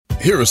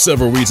Here are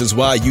several reasons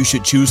why you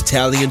should choose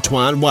Tally &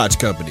 Twine Watch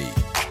Company.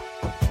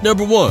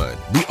 Number 1,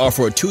 we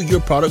offer a 2-year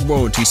product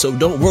warranty, so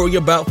don't worry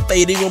about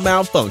fading or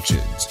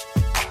malfunctions.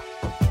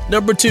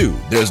 Number 2,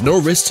 there's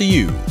no risk to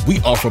you. We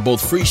offer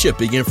both free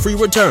shipping and free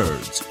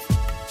returns.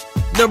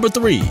 Number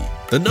 3,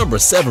 the number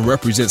 7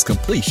 represents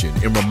completion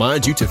and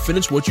reminds you to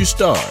finish what you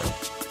start.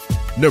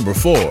 Number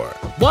 4,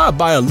 why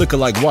buy a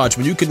lookalike watch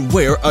when you can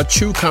wear a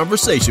true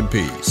conversation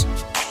piece?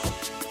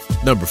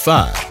 Number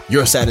 5,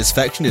 your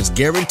satisfaction is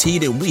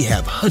guaranteed and we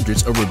have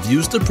hundreds of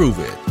reviews to prove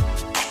it.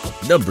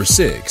 Number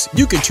 6,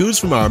 you can choose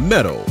from our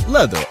metal,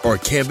 leather, or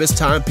canvas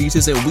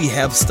timepieces and we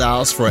have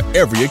styles for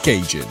every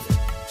occasion.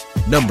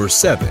 Number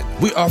 7,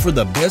 we offer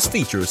the best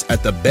features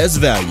at the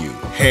best value,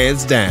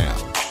 hands down.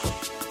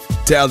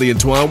 Tally &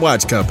 Twine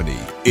Watch Company,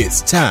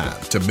 it's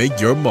time to make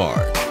your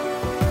mark.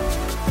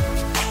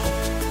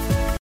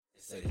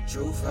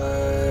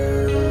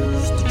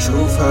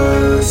 Truth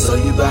hurts, so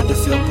you bout to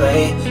feel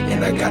pain.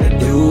 And I gotta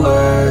do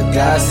work,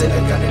 God said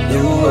I gotta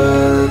do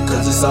work.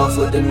 Cause it's off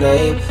with the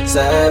name,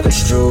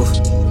 Savage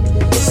Truth.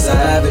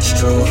 Savage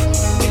Truth,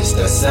 it's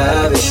the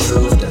savage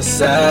truth. The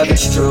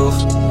savage truth,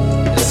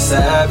 the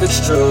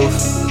savage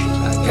truth.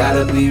 I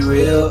gotta be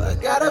real, I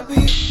gotta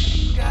be.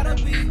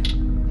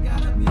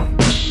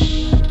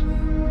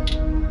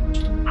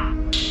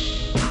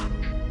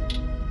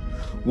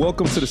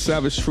 Welcome to the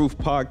Savage Truth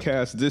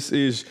Podcast. This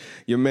is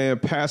your man,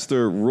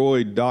 Pastor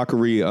Roy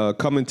Dockery,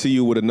 coming to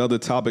you with another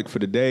topic for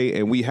today.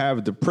 And we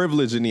have the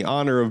privilege and the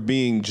honor of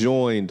being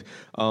joined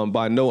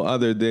by no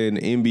other than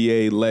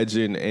NBA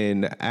legend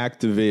and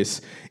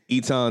activist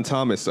Etan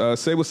Thomas.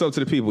 Say what's up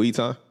to the people,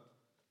 Etan.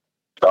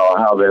 Oh,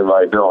 how's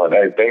everybody doing?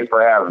 Hey, thanks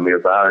for having me.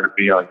 It's an honor to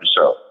be on your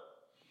show.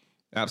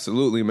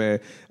 Absolutely, man.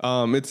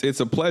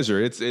 It's a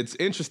pleasure. It's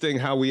interesting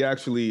how we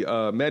actually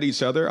met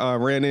each other. I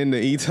ran into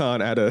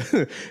Etan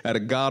at a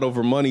God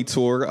Over Money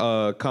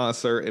tour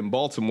concert in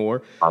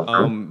Baltimore.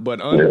 But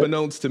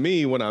unbeknownst to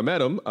me, when I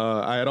met him,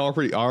 I had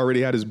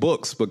already had his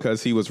books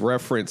because he was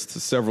referenced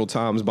several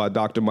times by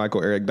Dr.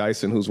 Michael Eric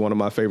Dyson, who's one of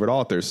my favorite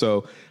authors.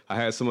 So I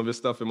had some of his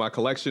stuff in my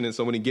collection, and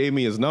so when he gave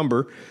me his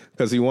number,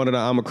 because he wanted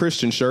an I'm a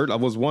Christian shirt, I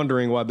was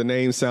wondering why the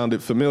name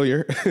sounded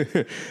familiar.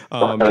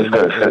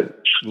 and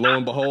lo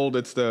and behold,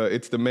 it's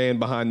the man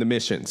behind the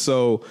mission.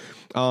 So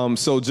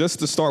just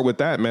to start with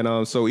that, man.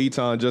 So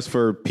Etan, just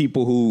for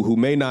people who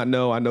may not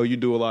know, I know you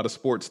do a lot of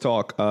sports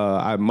talk.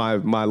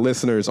 My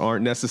listeners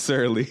aren't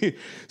necessarily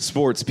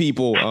sports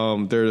people.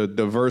 They're a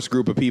diverse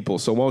group of people.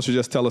 So why don't you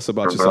just tell us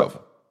about yourself?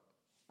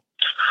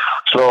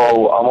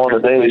 So I'm on a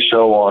daily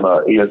show on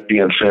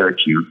ESPN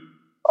Syracuse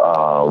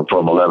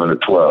from 11 to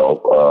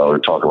 12.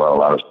 We talk about a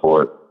lot of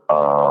sports,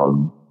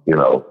 and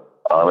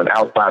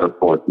outside of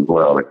sports as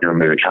well. Like giving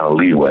me the kind of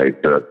leeway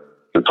to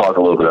talk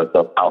a little bit of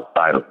stuff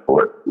outside of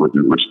sports, which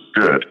is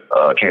good.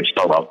 Can't just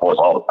talk about sports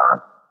all the time.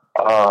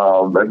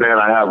 And then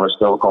I have a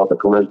show called The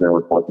Collision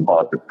with Sports and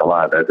Politics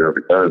Live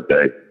every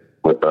Thursday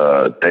with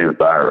David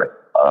Byron.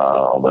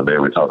 And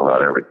then we talk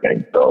about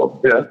everything. So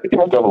yeah, keep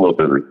myself a little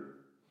busy.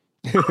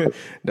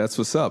 That's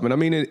what's up. And I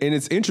mean, and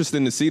it's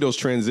interesting to see those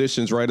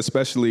transitions, right?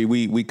 Especially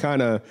we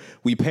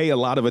pay a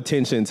lot of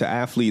attention to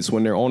athletes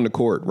when they're on the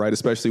court, right?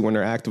 Especially when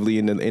they're actively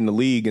in the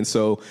league. And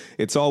so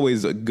it's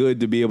always good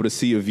to be able to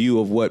see a view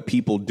of what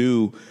people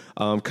do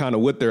kind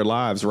of with their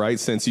lives, right?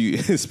 Since you,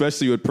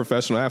 especially with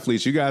professional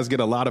athletes, you guys get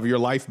a lot of your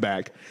life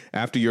back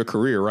after your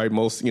career, right?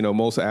 Most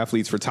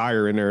athletes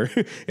retire in their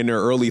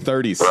early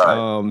 30s.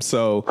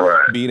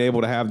 Right. Being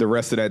able to have the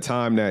rest of that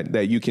time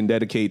that you can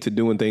dedicate to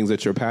doing things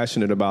that you're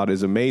passionate about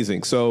is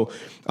amazing. So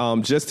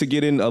just to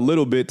get in a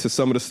little bit to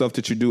some of the stuff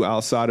that you do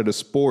outside of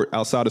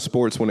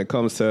sports when it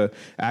comes to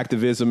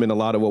activism and a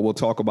lot of what we'll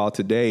talk about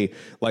today,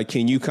 like,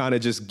 can you kind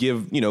of just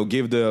give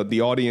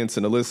the audience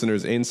and the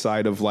listeners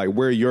insight of like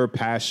where your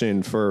passion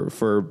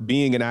for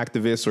being an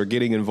activist or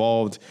getting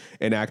involved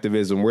in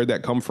activism, where'd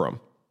that come from?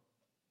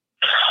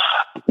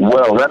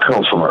 Well, that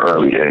comes from an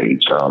early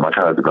age. I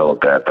kind of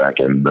developed that back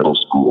in middle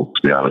school,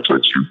 to be honest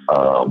with you.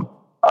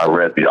 I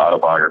read the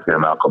autobiography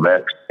of Malcolm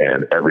X,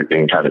 and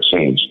everything kind of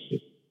changed,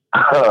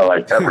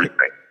 like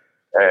everything.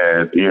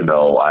 And,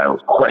 I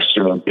was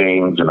questioning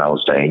things, and I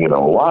was saying,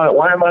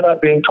 why am I not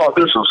being taught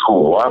this in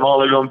school? Why am I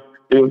only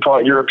being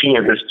taught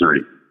European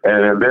history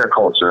and their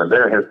culture and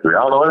their history?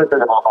 I don't know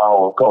anything about my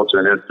own culture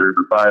and history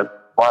besides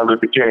Martin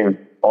Luther King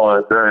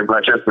during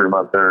Black History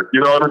Month, or,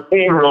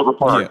 Rosa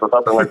Parks or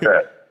something like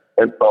that.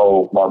 And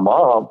so my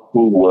mom,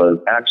 who was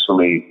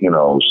actually,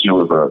 she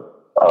was a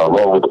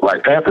role with the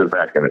Black Panthers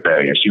back in the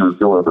day, and she was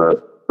doing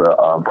the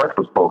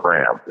breakfast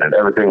program and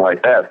everything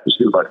like that. So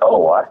she was like,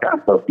 "Oh, I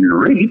got stuff for you to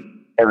read,"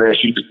 and then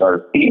she just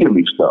started feeding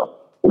me stuff,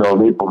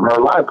 from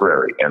her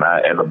library. And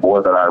the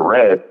more that I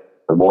read,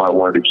 the more I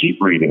wanted to keep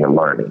reading and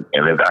learning.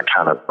 And then that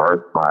kind of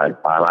birthed my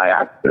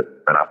activism.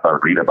 And I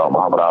started reading about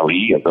Muhammad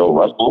Ali and Bill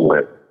Russell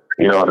and,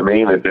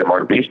 and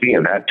Mark Beastie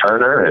and Nat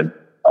Turner and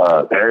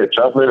Harriet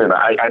Tubman. And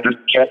I just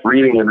kept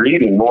reading and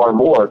reading more and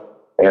more.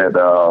 And,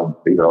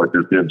 it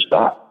just didn't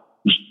stop.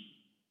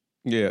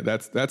 Yeah,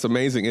 that's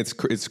amazing.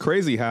 It's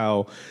crazy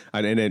how,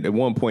 and at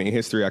one point in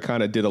history, I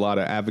kind of did a lot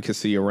of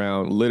advocacy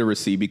around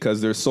literacy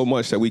because there's so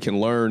much that we can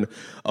learn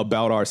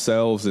about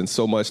ourselves and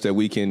so much that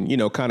we can,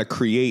 kind of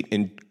create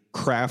and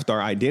craft our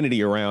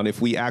identity around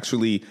if we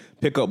actually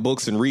pick up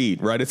books and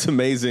read, right? It's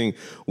amazing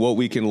what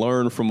we can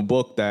learn from a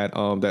book that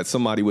that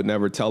somebody would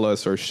never tell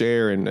us or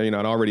share. And, I'd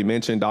already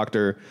mentioned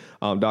Dr.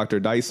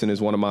 Dyson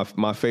is one of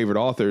my favorite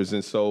authors.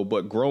 And so,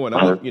 but growing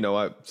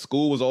up,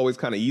 school was always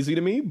kind of easy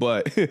to me,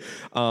 but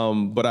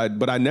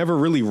I never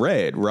really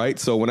read, right?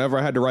 So whenever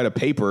I had to write a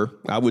paper,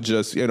 I would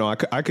just,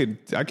 I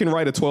can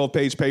write a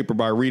 12-page paper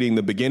by reading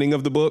the beginning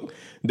of the book,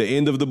 the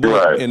end of the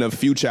book, and a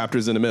few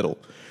chapters in the middle.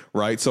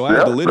 Right. So I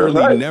had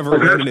literally never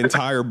read an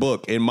entire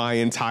book in my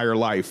entire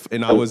life.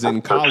 And I was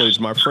in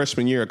college, my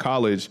freshman year of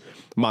college.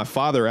 My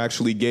father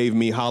actually gave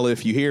me Holla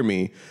If You Hear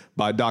Me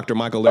by Dr.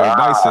 Michael Larry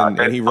Dyson.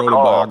 And he wrote a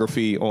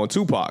biography on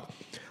Tupac.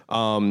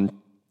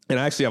 And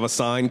I actually have a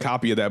signed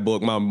copy of that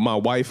book. My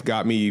wife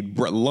got me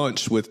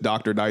lunch with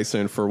Dr.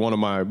 Dyson for one of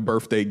my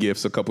birthday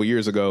gifts a couple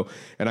years ago,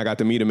 and I got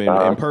to meet him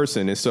in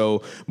person. And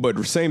so,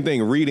 but same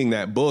thing, reading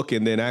that book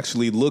and then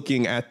actually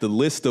looking at the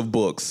list of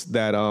books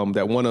that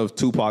that one of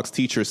Tupac's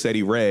teachers said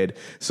he read.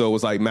 So it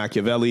was like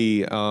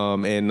Machiavelli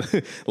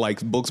and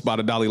like books by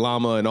the Dalai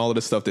Lama and all of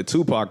the stuff that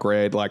Tupac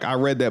read. Like I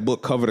read that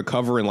book cover to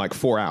cover in like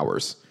 4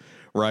 hours,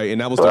 right?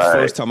 And that was the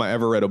first time I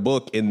ever read a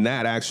book, and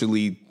that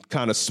actually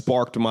kind of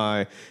sparked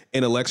my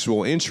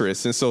intellectual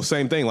interest. And so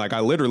same thing, like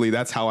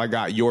that's how I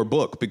got your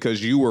book,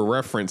 because you were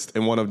referenced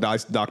in one of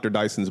Dr.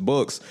 Dyson's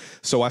books.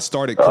 So I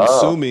started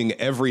consuming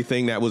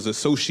everything that was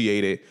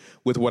associated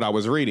with what I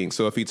was reading.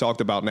 So if he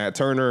talked about Nat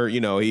Turner,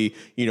 he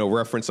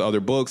referenced other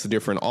books,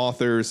 different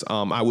authors,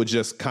 I would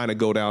just kind of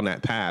go down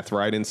that path.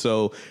 Right. And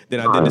so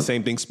then I did the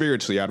same thing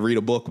spiritually. I'd read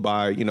a book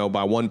by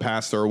one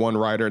pastor or one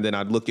writer, and then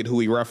I'd look at who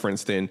he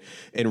referenced and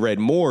read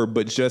more.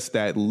 But just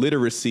that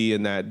literacy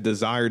and that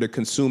desire to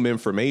consume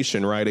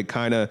information, right?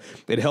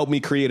 It helped me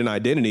create an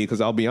identity, because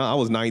I'll be honest, I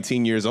was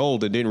 19 years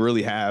old and didn't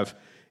really have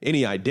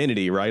any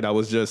identity, right? I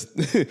was just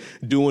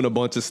doing a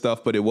bunch of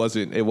stuff, but it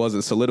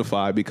wasn't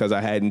solidified because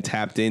I hadn't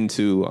tapped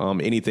into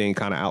anything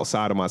kind of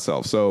outside of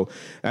myself. So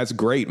that's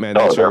great, man.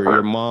 That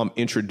your mom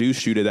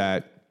introduced you to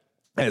that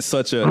at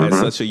such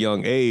a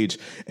young age.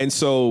 And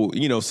so,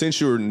 since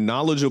you're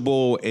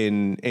knowledgeable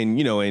and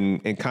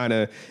kind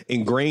of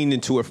ingrained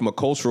into it from a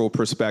cultural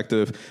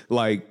perspective,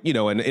 like,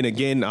 and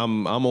again,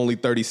 I'm only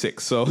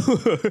 36. So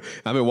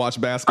I've been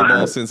watching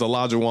basketball since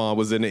Olajuwon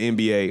was in the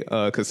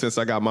NBA. Cause since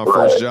I got my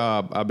first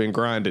job, I've been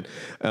grinding,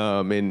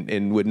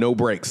 and with no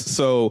breaks.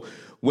 So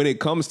when it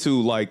comes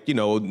to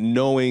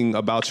knowing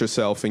about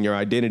yourself and your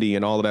identity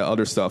and all of that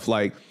other stuff,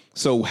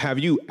 so have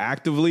you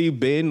actively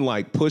been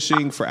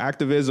pushing for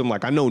activism?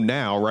 Like I know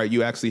now, right?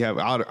 You actually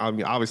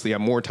obviously have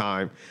more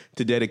time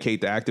to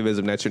dedicate to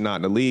activism that you're not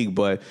in the league,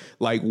 but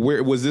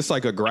where was this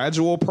a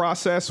gradual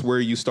process where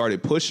you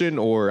started pushing,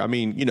 or,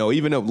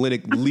 even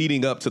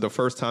leading up to the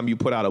first time you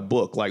put out a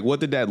book,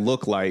 what did that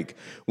look like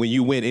when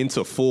you went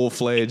into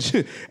full-fledged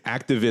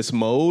activist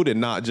mode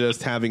and not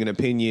just having an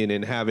opinion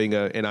and having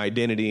an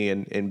identity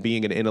and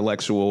being an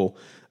intellectual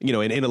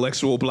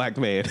black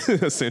man,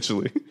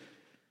 essentially?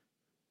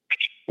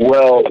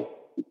 Well,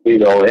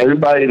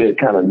 everybody that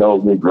kind of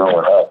knows me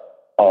growing up,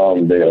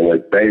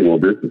 they'll say, well,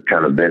 this has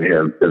kind of been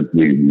him since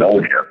we've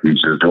known him.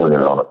 He's just doing it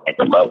on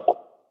a level.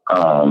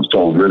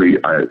 So really,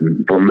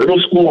 from middle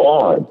school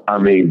on,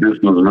 this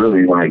was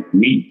really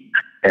me.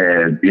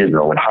 And, in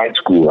high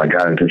school, I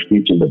got into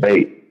speech and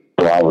debate.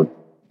 So I was,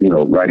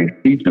 writing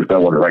speeches. I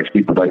wanted to write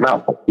speeches like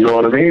Malcolm. You know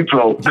what I mean?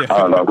 So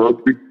I wrote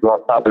speeches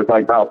on topics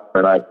like Malcolm.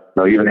 And I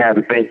even had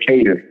the same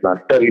cadence. And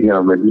I studied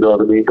him, and,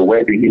 the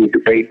way that he would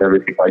debate and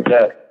everything like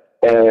that.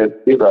 And,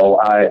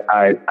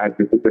 I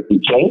specifically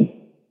changed.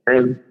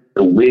 And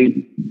the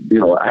way,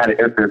 I had an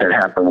incident that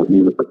happened with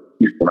me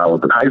when I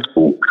was in high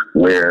school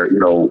where,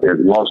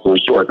 long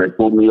story short, they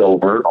pulled me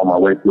over on my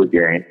way to a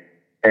game.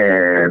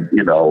 And,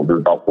 there was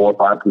about 4 or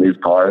 5 police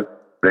cars.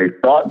 They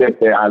thought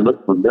that I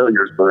looked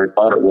familiar, so they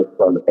thought it was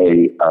from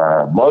a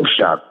mug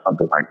shot,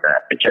 something like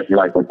that. It kept me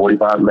for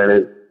 45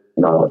 minutes.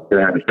 They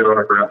had to sit on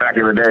the ground. Back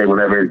in the day,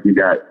 whenever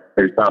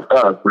they stopped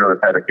us, we always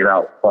had to get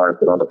out and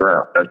sit on the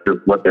ground. That's just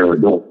what they were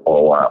doing for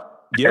a while.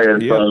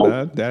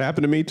 So, that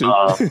happened to me too.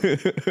 So,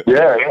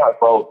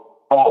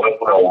 I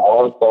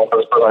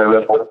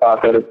left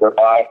 45 minutes went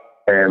by,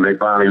 and they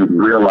finally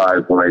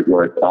realized when I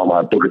saw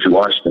my Booker T.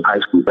 Washington high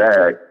school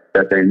bag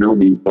that they knew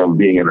me from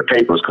being in the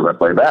papers because I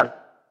played basketball.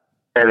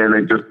 And then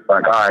they just all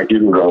right, you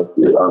can go.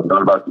 I'm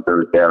not about to do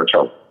this down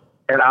trouble.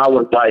 And I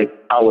was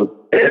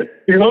it.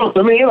 You know what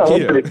I mean? I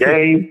went to the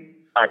game.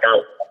 I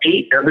got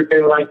eat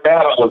everything like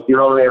that. I was, and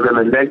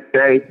then the next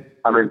day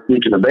I'm in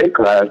speech and debate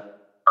class.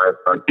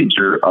 Our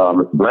teacher,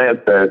 Mr.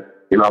 Bland, said,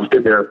 I'm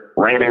sitting there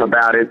ranting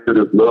about it to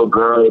this little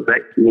girl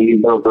next to me,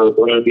 little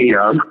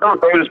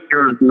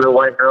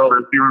white girl,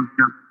 and she was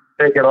just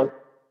taking up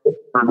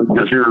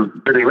because she was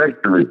sitting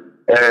next to me.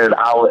 And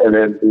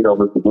then,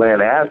 Mr.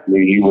 Bland asked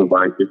me, he was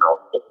like,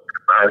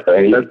 I said,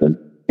 hey, listen,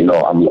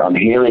 I'm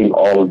hearing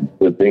all of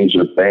the things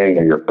you're saying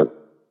and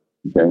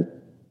okay,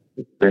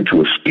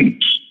 into a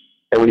speech.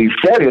 And when he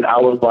said it, I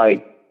was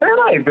like, man,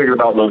 I ain't thinking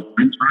about no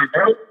speech right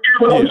now.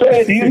 You know what I'm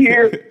saying? Do you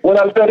hear what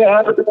I said that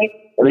happened to me?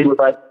 And he was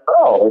like,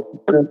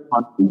 oh,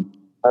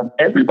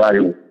 everybody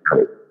was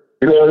good.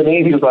 You know what I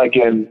mean? He was like,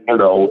 and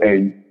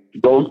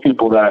those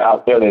people that are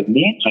out there that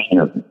need to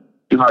hear me,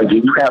 he's like, do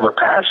you have a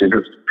passion?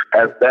 Because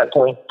at that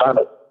point, kind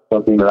of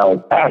something that I was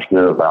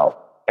passionate about.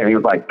 And he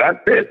was like, that's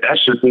it. That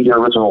should be your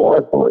original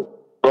oratory.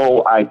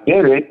 So I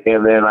did it,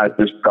 and then I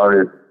just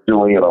started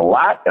doing it a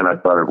lot, and I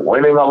started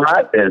winning a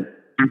lot, and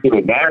speaking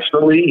it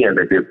nationally, and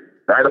they did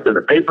write up in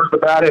the papers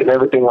about it and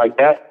everything like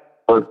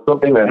that. But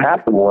something that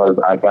happened was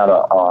I got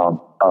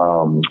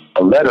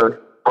a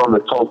letter from the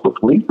Tulsa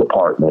Police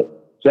Department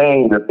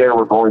saying that they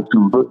were going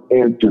to look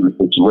into the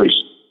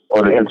situation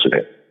or the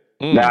incident.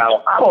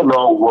 Now, I don't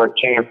know what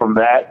came from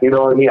that. You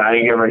know what I mean? I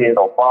ain't ever hear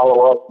no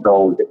follow-up,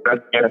 no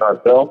investigating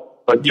ourselves.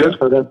 But just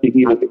for them to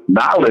even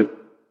acknowledge,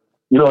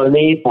 you know what I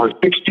mean, for a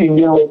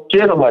 16-year-old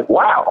kid, I'm like,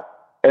 wow.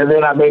 And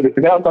then I made it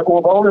to that. I was like,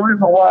 well, the only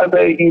reason why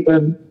they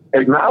even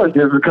acknowledge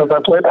it is because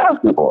I play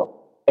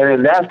basketball. And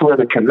then that's where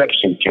the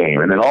connection came.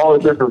 And then all the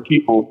different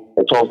people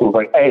at Tulsa was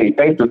like, hey,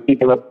 thanks for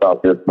speaking up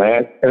about this,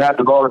 man. It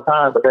happens all the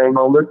time, but they ain't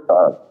no list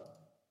time.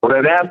 But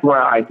then that's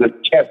where I just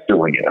kept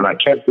doing it. And I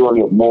kept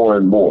doing it more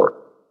and more.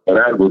 And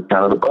that was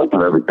kind of the buzz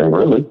of everything,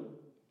 really.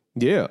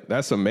 Yeah,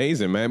 that's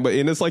amazing, man. But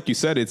and it's like you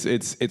said,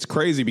 it's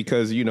crazy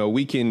because, you know,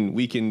 we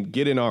can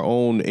get in our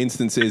own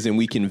instances and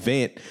we can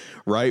vent,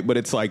 right? But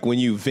it's like when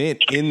you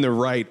vent in the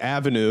right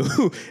avenue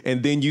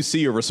and then you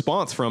see a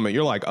response from it,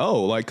 you're like,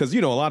 oh, like, because,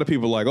 you know, a lot of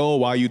people are like, oh,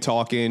 why are you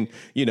talking?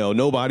 You know,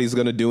 nobody's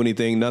going to do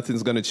anything.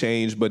 Nothing's going to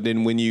change. But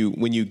then when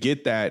you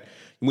get that,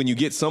 when you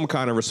get some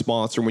kind of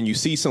response or when you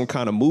see some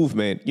kind of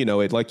movement, you know,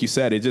 it, like you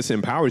said, it just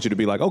empowers you to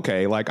be like,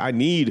 okay, like I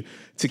need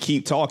to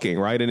keep talking,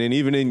 right? And then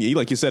even in,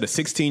 like you said, a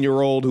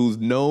 16-year-old who's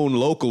known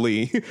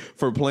locally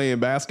for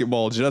playing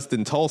basketball just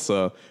in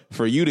Tulsa,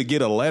 for you to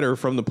get a letter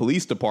from the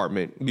police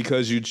department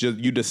because you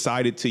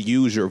decided to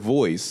use your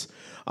voice,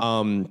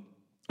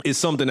 is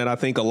something that I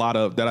think a lot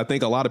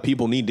of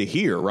people need to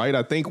hear, right?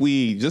 I think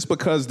just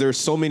because there's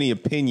so many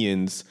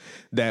opinions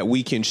that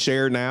we can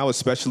share now,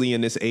 especially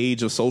in this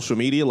age of social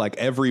media, like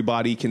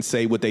everybody can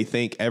say what they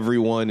think,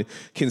 everyone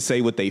can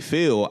say what they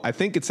feel. I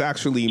think it's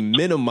actually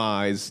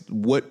minimized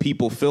what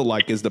people feel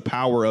like is the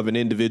power of an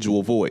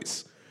individual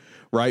voice,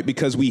 right?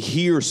 Because we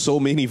hear so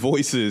many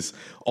voices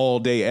all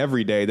day,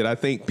 every day, that I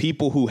think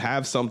people who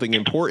have something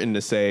important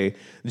to say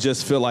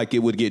just feel like it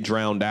would get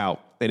drowned out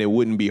and it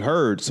wouldn't be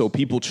heard. So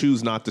people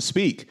choose not to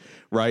speak,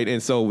 right?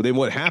 And so then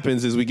what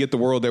happens is we get the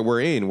world that we're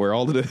in, where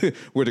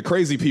where the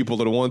crazy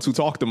people are the ones who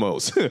talk the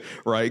most,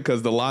 right?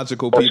 Because the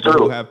logical people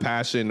who have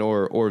passion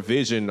or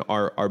vision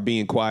are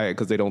being quiet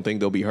because they don't think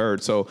they'll be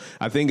heard. So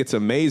I think it's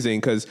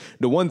amazing because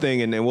the one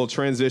thing, and then we'll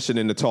transition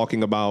into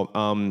talking about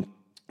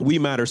We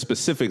Matter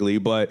specifically,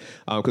 but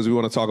because we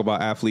want to talk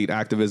about athlete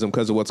activism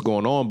because of what's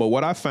going on. But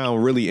what I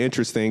found really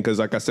interesting, because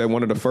like I said,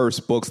 one of the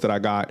first books that I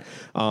got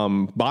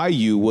by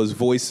you was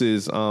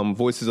Voices of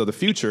the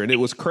Future. And it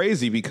was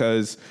crazy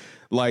because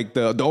like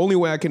the only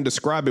way I can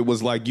describe it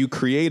was like you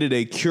created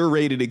a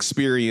curated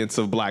experience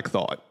of Black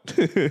thought,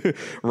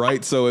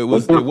 right? So it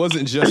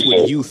wasn't just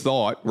what you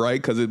thought,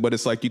 right? But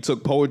it's like you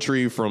took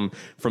poetry from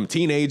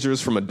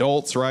teenagers, from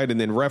adults, right? And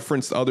then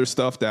referenced other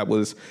stuff that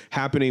was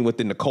happening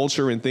within the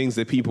culture and things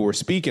that people were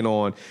speaking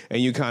on.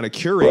 And you kind of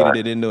curated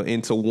it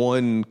into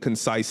one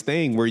concise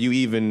thing where you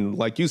even,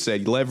 like you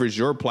said, leverage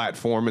your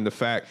platform and the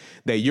fact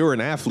that you're an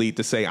athlete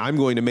to say, I'm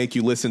going to make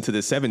you listen to the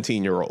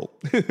 17-year-old,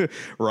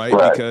 right?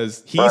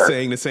 Because he's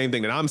saying the same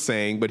thing that I'm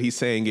saying, but he's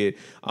saying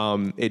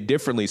it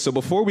differently. So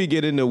before we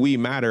get into We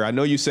Matter, I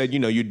know you said, you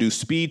know, you do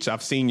speech.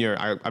 I've seen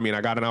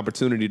I got an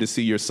opportunity to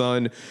see your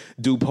son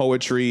do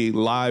poetry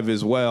live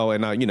as well.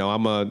 And you know,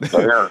 I'm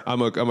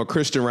a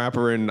Christian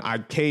rapper, and I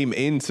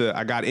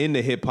got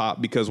into hip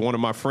hop because one of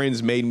my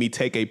friends made me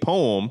take a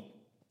poem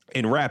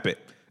and rap it.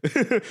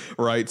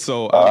 Right.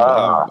 So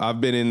I've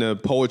been into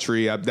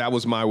poetry. That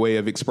was my way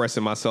of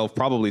expressing myself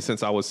probably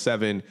since I was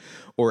 7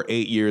 or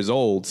 8 years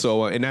old.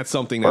 So and that's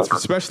something that's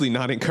especially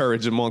not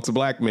encouraged amongst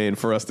Black men,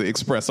 for us to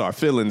express our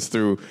feelings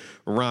through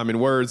rhyming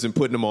words and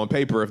putting them on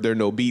paper if there are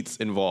no beats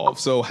involved.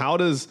 So how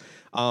does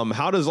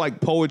like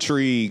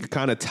poetry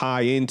kind of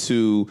tie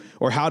into,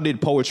 or how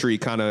did poetry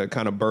kind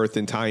of birth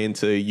and tie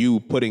into you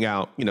putting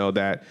out, you know,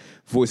 that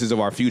Voices of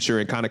Our Future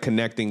and kind of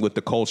connecting with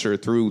the culture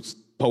through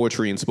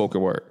poetry and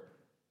spoken word?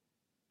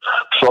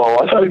 So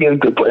I started getting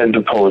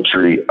into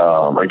poetry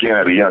again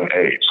at a young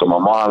age. So my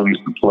mom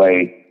used to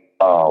play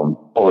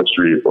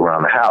poetry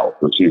around the house.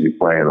 So she'd be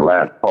playing The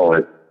Last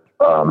Poet,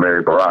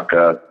 Mary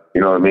Baraka,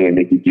 you know what I mean,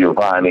 Nikki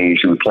Giovanni.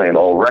 She was playing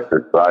old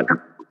records, so I just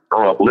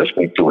grew up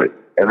listening to it.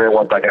 And then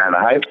once I got into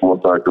high school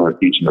and started doing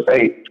teaching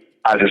debate,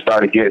 I just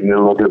started getting a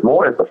little bit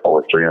more into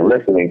poetry and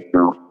listening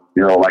to,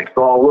 you know, like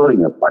Saul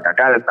Williams. Like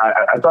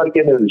I started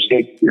getting into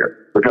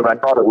Shakespeare because I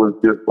thought it was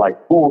just like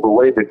cool the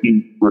way that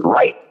he would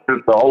write.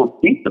 Just the whole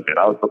piece of it.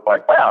 I was just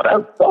like, wow,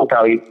 that's so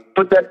how he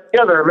put that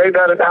together and made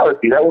that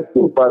analogy. That was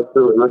cool. So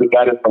I really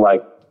got into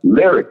like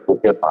lyrics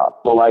with hip hop.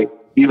 So like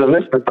even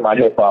listening to my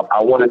hip hop,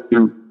 I wanted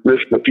to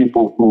listen to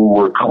people who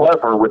were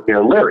clever with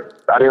their lyrics.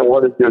 I didn't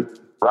want to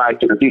just ride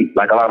to the beat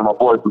like a lot of my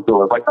boys were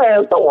doing. Like,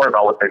 man, don't worry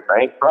about what they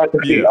think. Ride to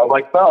the beat. I was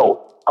like,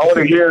 no. I want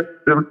to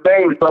hear them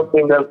saying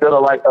something that's going to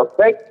like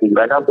affect me.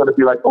 Like, I'm going to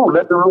be like, oh,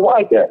 let me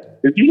rewind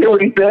that. Did you hear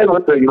what he said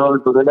with the,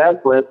 so then that's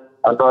when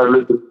I started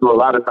listening to a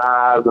lot of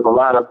Nas and a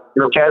lot of,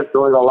 cats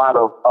doing a lot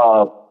of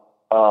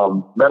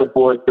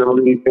metaphors, similes,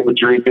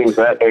 imagery, things of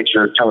that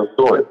nature, telling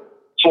stories.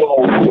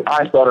 So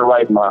I started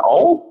writing my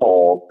own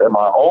poems and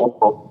my own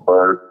book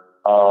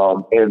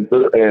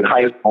in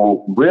high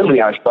school.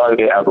 Really, I started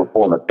it as a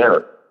form of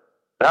therapy.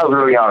 That was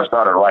really how I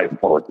started writing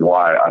poetry,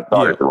 why I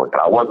started doing it.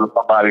 I wasn't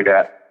somebody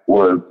that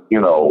was,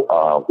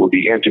 would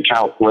be into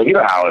counseling. You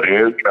know how it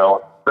is,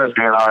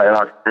 especially in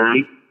our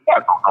community. I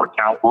don't know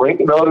counseling,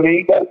 you know what I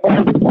mean?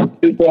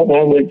 Just go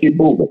home and keep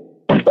moving.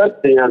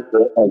 Especially as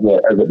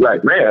a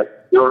black man,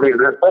 you know what I mean?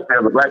 Especially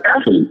as a black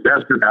athlete.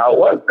 That's just how it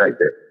was back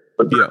then.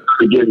 But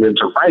getting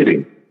into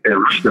writing and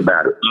reading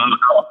about it.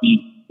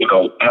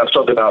 Have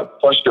something I'm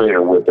frustrated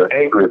with or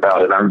angry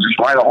about it, I would just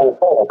write a whole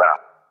poem about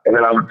it. And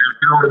then I would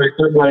just,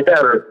 something like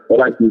that. Or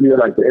like you hear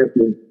like the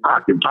Anthony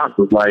Hopkins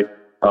was like,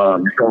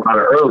 you talked about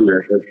it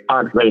earlier, it's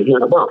concentrated here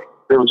in the book.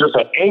 It was just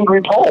an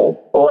angry poem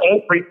or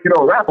angry,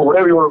 rap or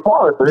whatever you want to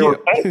call it. But it was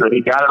angry.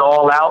 He got it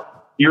all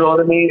out. You know what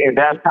I mean? And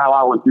that's how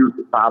I would use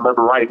it. I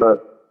remember writing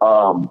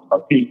a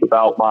piece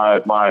about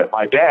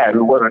my dad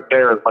who wasn't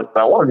there as much as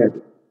I wanted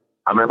him.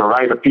 I remember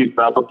writing a piece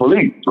about the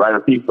police, writing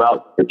a piece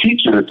about the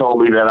teacher that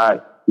told me that I,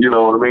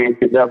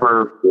 would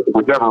never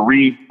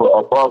read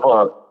above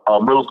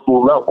a middle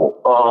school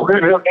level. You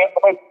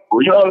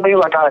know what I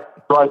mean?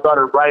 So I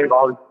started writing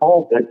all these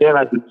poems, and then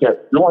I just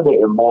kept doing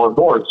it and more.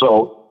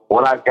 So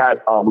when I got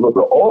a little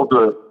bit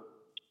older,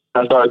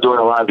 I started doing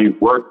a lot of these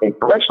work in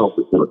correctional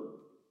facilities.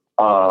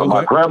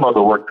 My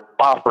grandmother worked in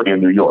Spofford in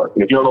New York.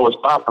 If you don't know what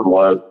Spofford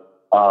was,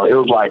 it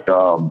was like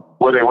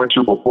where they went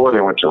to before they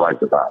went to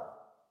Rikers Island.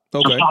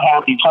 Okay. So I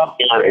have you come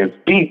there and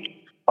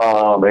speak,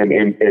 and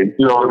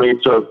you know what I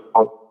mean, to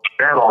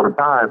stand all the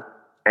time.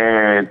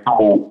 And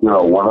so,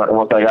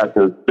 once I got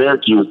to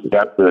Syracuse,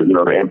 got to, the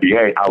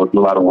MBA, I would do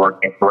a lot of work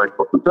in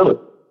correctional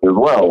facilities as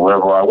well,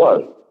 wherever I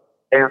was.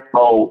 And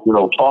so,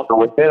 talking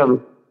with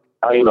them,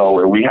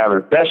 and we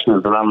having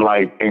sessions, and I'm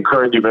like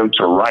encouraging them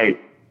to write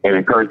and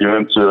encouraging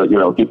them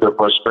to, get their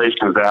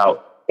frustrations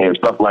out and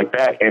stuff like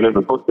that. And in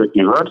the book that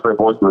you learned from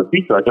Voice of the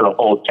Teacher, I did a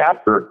whole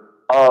chapter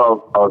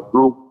of a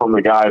group from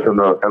the guys in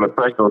the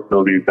correctional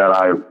facilities that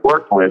I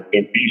worked with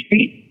in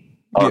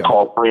DC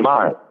called Free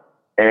Mind.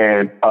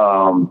 And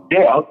I'm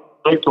a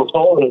big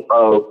proponent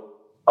of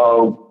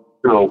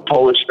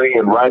poetry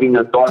and writing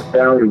your thoughts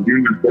down and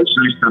using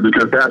frustration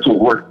because that's what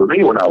worked for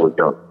me when I was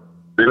young.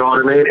 You know what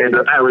I mean? And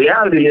the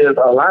reality is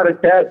a lot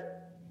of cats,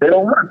 they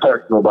don't want to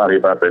talk to nobody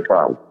about their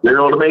problems. You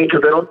know what I mean?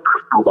 Because they don't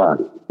trust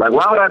nobody. Like,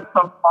 why would I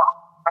talk about,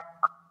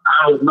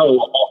 I don't know,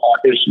 our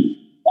issues?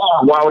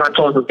 Why would I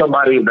talk to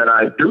somebody that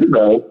I do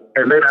know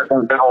and they're not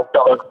going to tell us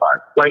about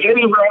it? Like,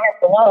 any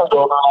random else,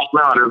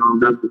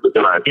 this is a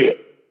good idea.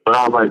 But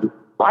I was like,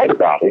 write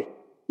about it.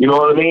 You know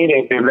what I mean?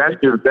 And that's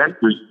just you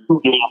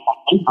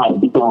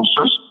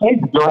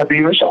don't have to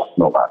even show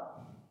nobody.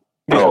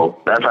 So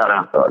that's how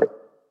that started.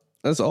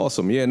 That's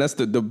awesome. Yeah, and that's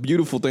the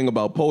beautiful thing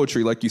about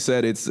poetry. Like you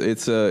said, it's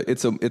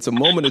a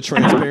moment of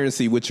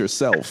transparency with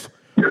yourself,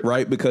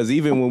 right? Because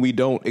even when we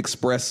don't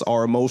express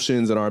our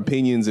emotions and our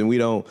opinions, and we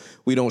don't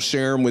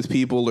share them with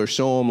people or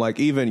show them, like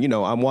even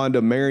I wound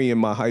up marrying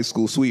my high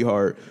school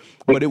sweetheart.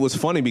 But it was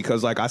funny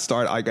because I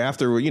started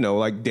after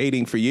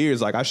dating for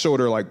years, I showed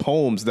her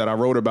poems that I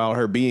wrote about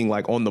her being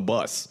on the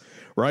bus,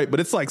 right?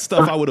 But it's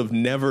stuff I would have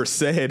never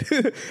said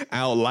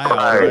out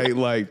loud, right?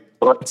 Like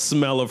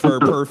smell of her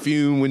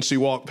perfume when she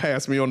walked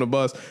past me on the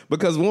bus,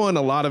 because one,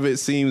 a lot of it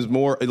seems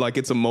more like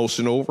it's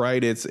emotional,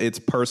 right? It's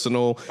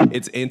personal,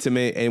 it's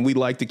intimate, and we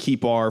like to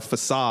keep our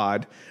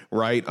facade,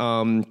 right?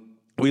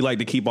 We like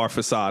to keep our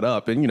facade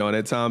up, and and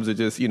at times it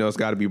just it's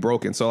got to be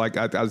broken. So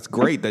it's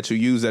great that you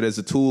use that as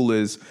a tool,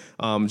 is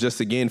just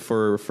again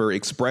for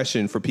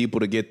expression, for people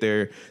to get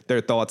their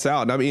thoughts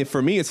out. And I mean,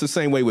 for me, it's the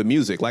same way with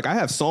music. I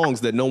have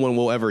songs that no one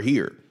will ever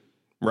hear,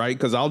 right?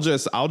 Because I'll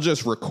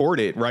just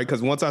record it, right?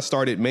 Because once I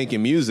started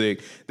making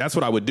music, that's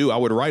what I would do. I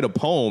would write a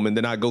poem and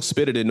then I'd go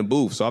spit it in the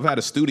booth. So I've had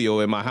a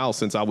studio in my house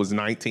since I was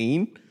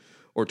 19.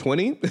 Or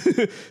 20.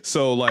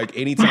 So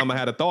anytime I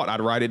had a thought, I'd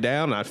write it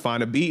down and I'd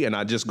find a beat and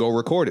I'd just go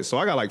record it. So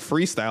I got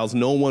freestyles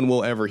no one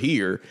will ever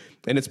hear.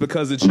 And it's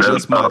because it's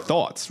just my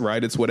thoughts,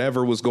 right? It's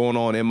whatever was going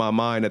on in my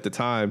mind at the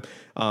time.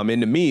 And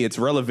to me, it's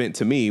relevant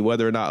to me,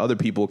 whether or not other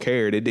people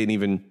cared. It didn't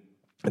even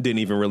it didn't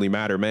even really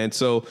matter, man.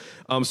 So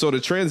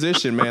the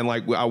transition, man,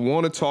 like I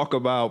want to talk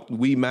about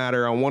We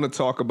Matter. I want to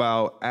talk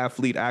about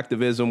athlete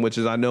activism, which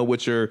is, I know,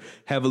 what you're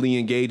heavily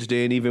engaged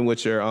in, even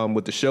with your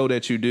with the show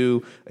that you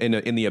do and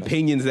in the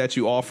opinions that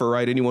you offer,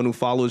 right? Anyone who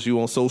follows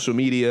you on social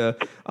media,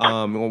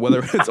 whether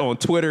it's on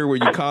Twitter where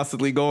you're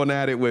constantly going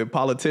at it with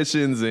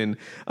politicians and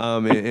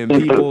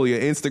people, your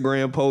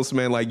Instagram posts,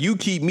 man, like you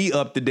keep me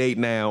up to date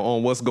now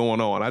on what's going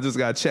on. I just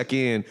got to check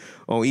in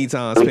on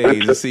Etan's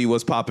page to see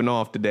what's popping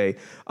off today.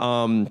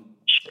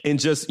 And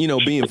just,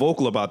 being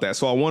vocal about that.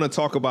 So I want to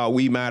talk about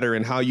We Matter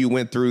and how you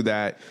went through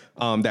that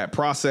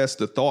process,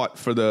 the thought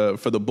for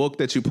the book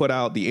that you put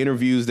out, the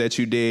interviews that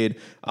you did.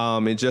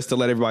 And just to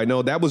let everybody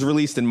know, that was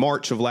released in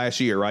March of last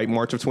year, right?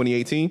 March of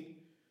 2018.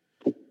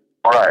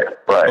 Right.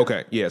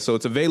 Okay. Yeah. So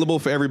it's available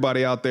for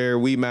everybody out there.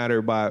 We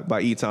Matter by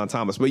Etan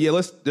Thomas. But yeah,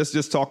 let's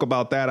just talk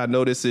about that. I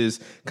know this is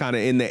kind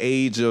of in the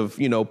age of,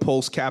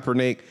 post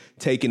Kaepernick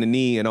taking a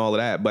knee and all of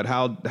that. But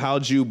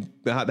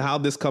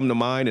how'd this come to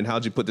mind and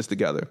how'd you put this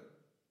together?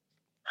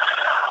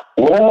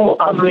 Well,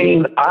 I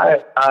mean,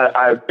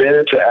 I've been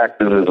into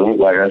activism,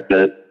 like I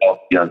said, at a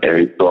young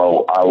age.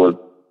 So I was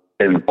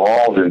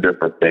involved in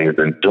different things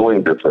and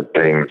doing different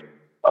things.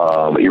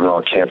 Even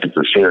on campus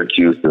of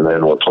Syracuse, and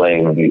then we're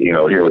playing,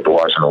 here with the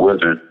Washington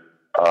Wizards.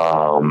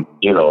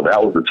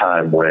 That was the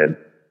time when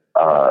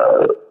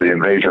the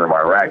invasion of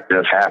Iraq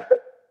just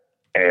happened.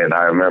 And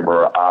I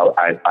remember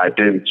I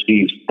didn't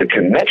see the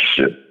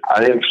connection.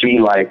 I didn't see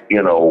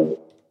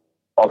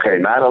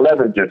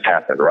 9/11 just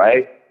happened,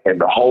 right? And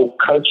the whole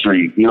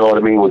country,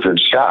 was in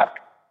shock.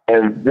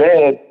 And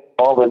then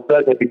all of a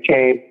sudden it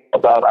became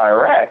about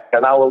Iraq.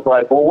 And I was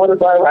like, well, what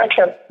does Iraq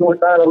have to do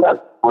with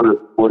 9/11?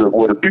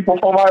 Were the people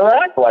from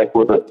Iraq?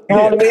 What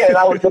I mean? And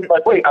I was just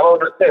like, wait, I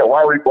don't understand.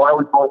 Why are we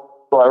going to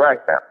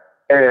Iraq now?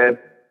 And,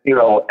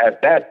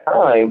 at that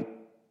time,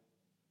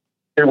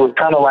 it was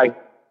kind of like,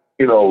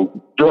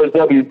 George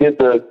W. did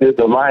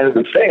the line in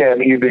the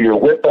sand, either you're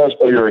with us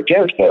or you're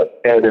against us.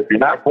 And if you're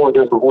not for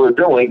this, what we're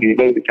doing, you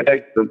made the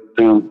connection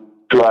to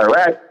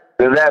Iraq,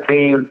 then that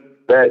means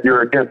that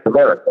you're against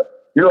America.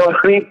 You know what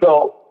I mean?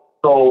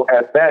 So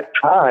at that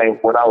time,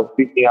 when I was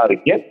speaking out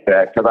against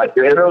that, because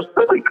it was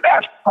really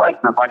asked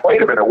questions like,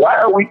 wait a minute, why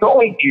are we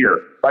going here?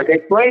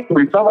 Explain to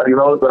me, somebody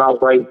knows that I was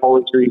writing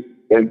poetry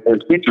and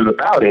speeches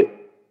about it.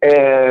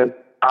 And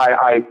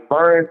I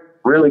learned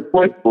really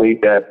quickly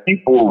that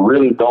people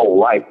really don't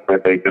like when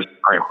they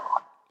disagree.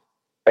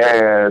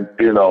 And,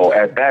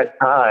 at that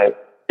time,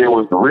 it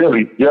was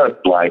really just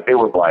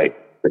the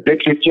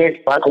Dixie Chicks,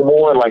 Michael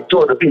Moore, and two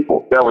other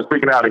people that were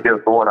speaking out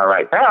against the war in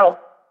Iraq. Now,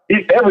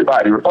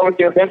 everybody,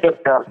 Republicans and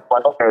Democrats,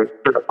 okay,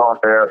 put us on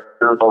there,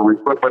 there's no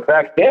respect. But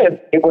back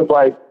then, it was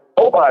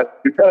nobody,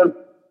 because,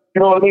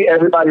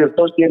 everybody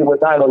associated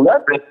with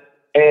 9/11,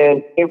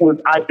 and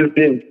I just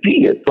didn't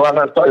see it. So as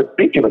I started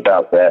speaking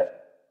about that,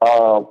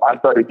 I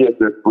started getting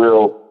this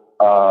real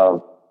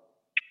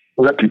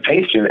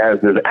reputation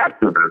as an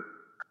activist.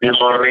 You know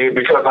what I mean?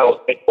 Because I was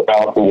thinking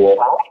about the war.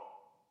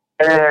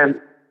 And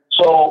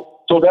so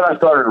then I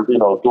started,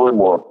 doing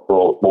more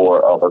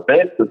of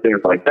events and things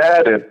like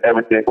that and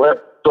everything.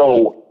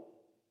 So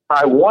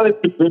I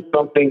wanted to do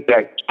something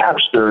that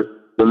captured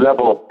the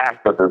level of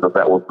activism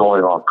that was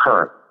going on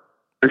currently.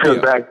 Because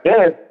back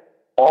then,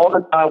 all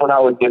the time when I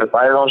would get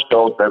invited on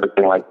shows and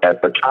everything like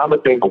that, the common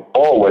thing was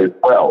always,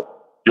 well,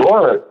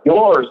 you're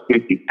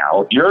speaking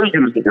out, you're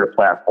using your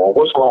platform,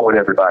 what's wrong with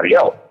everybody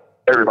else?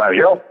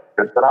 Everybody else.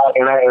 And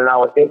I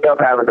would end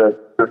up having to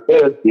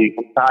defend the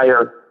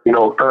entire,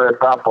 current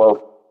crop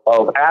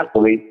of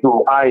athletes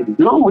who I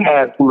knew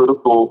had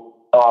political,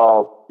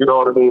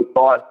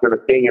 thoughts and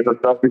opinions and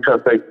stuff because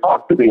they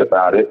talked to me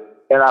about it.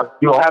 And I,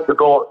 have to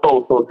go.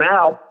 So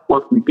now,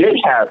 once we did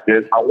have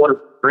this, I wanted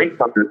to create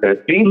something that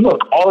said, see,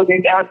 look, all of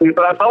these athletes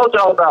that I told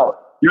y'all about,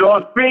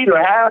 to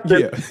have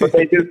this, but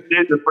they just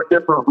did it for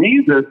different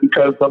reasons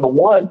because number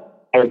one,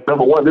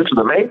 this is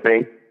the main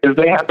thing, is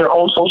they have their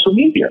own social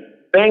media.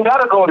 They ain't got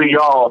to go to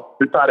y'all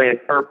to try to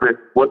interpret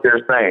what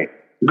they're saying.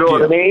 You know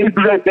what I mean?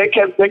 They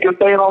can say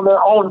it on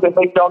their own and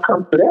make y'all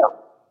come to them.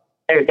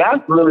 And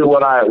that's really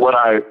what I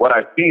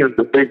see is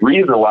the big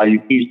reason why you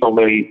see so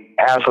many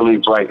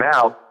athletes right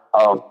now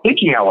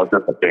speaking out on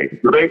different things.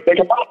 They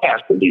can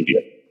bypass the media.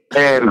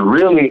 And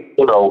really,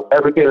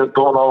 everything that's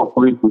going on with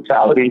police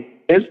brutality,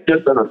 it's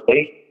just an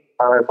estate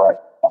time by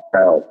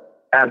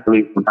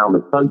athletes around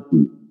the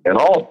country and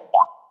all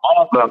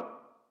of them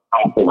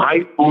from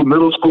high school,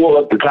 middle school,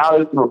 up to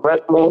college,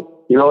 professional,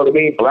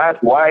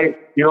 black, white,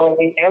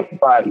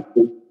 everybody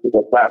is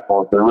a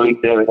platform. They're really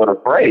standing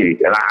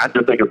unafraid. And I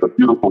just think it's a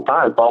beautiful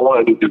time. So I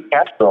wanted to just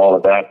capture all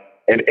of that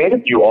and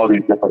interview all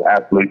these different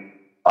athletes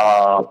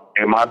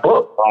in my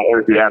book. I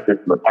interviewed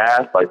athletes in the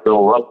past, like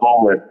Bill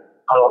Russell and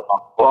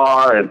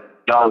Barr and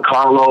John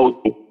Carlos.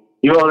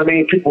 You know what I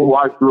mean? People who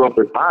I grew up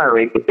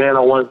admiring, but then I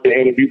wanted to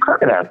interview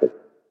current athletes,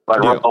 like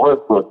Russell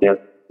Westbrook and,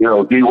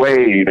 D.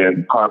 Wade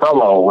and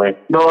Carmelo and,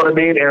 you know what I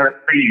mean? Aaron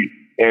Reed,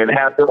 and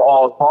have them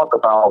all talk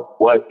about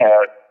what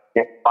has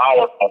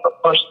inspired them to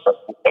push them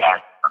to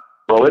act.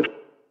 So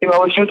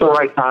it's just the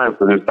right time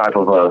for this type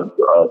of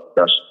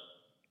discussion.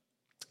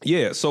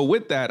 Yeah. So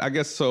with that, I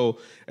guess so.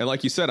 And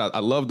like you said, I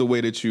love the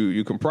way that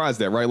you comprise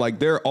that, right? Like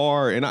there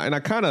are, and I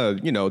kind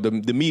of,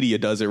 the media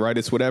does it, right?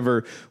 It's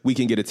whatever we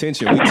can get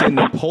attention. We tend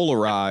to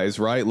polarize,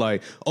 right?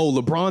 Like, oh,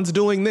 LeBron's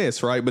doing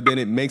this, right? But then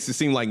it makes it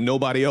seem like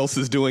nobody else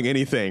is doing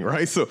anything,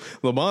 right? So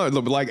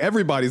LeBron, like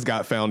everybody's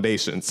got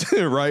foundations,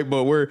 right?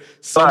 But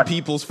some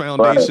people's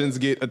foundations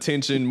get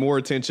more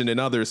attention than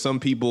others. Some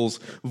people's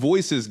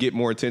voices get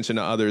more attention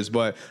than others.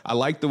 But I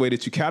like the way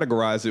that you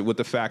categorize it with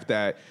the fact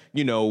that,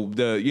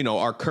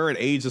 our current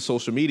age of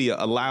social media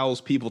allows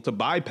people to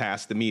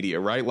bypass the media,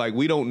 right? Like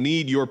we don't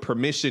need your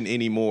permission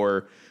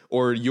anymore,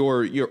 or you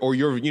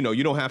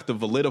don't have to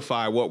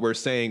validify what we're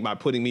saying by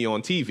putting me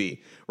on TV,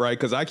 right?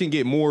 Because I can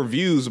get more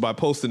views by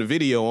posting a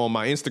video on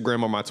my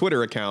Instagram or my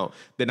Twitter account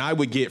than I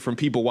would get from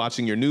people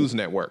watching your news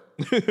network,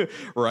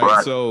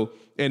 right? So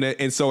and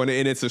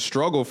it's a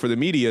struggle for the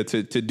media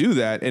to do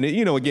that. And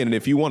again,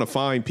 if you want to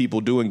find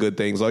people doing good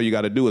things, all you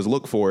got to do is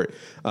look for it.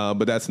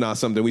 But that's not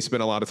something we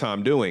spend a lot of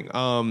time doing.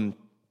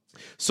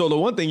 So the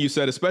one thing you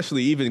said,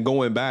 especially even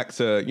going back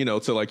to,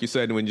 to like you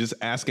said, when just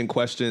asking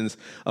questions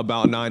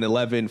about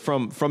 9/11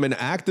 from an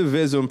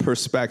activism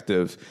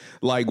perspective,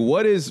 like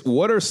what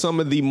are some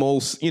of the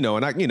most, and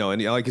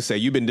like you say,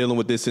 you've been dealing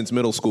with this since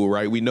middle school,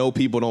 right? We know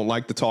people don't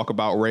like to talk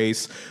about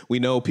race. We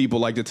know people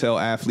like to tell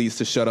athletes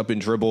to shut up and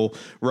dribble,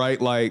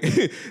 right? Like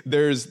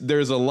there's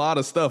a lot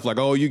of stuff like,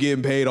 oh, you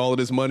getting paid all of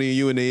this money,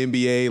 you in the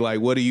NBA, like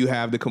what do you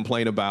have to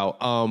complain about?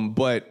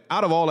 But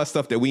out of all that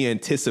stuff that we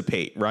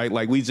anticipate, right?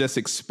 Like we just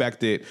expect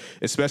it,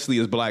 especially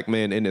as black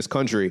men in this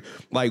country.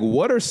 Like,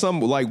 what's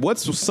some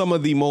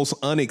of the most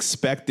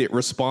unexpected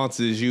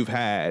responses you've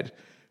had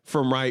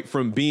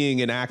from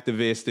being an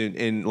activist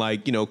and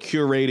like,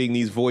 curating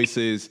these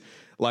voices?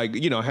 Like,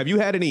 have you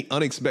had any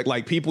unexpected,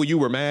 like people you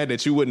were mad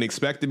that you wouldn't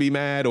expect to be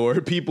mad,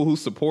 or people who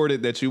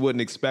supported that you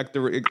wouldn't expect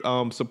to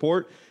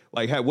support?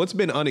 Like, what's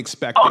been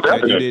unexpected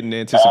that you didn't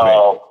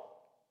anticipate?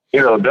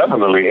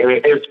 Definitely. And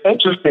it's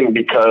interesting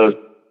because,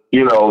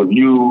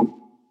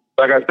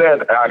 like I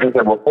said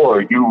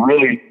before, you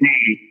really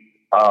see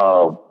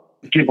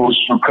people's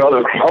true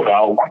colors come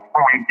out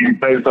when you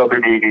say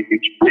something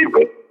extreme.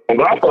 And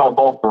that's on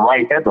both the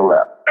right and the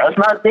left. That's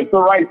not just the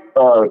right,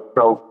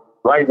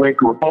 right-wing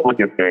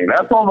Republican thing.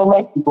 That's on the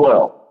left as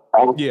well.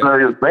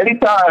 There's many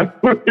times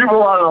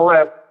people on the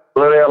left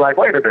where they're like,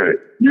 wait a minute,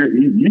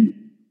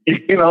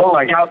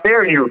 like, how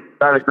dare you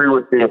not agree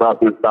with me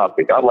about this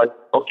topic? I'm like,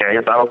 okay,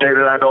 it's not okay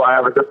that I know I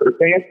have a different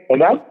opinion.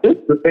 And that's just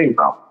the thing,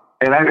 though.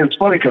 And it's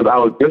funny because I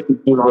was just at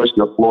the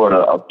University of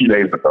Florida a few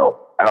days ago,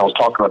 and I was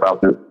talking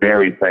about this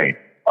very thing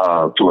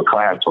to a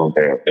classroom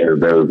there. They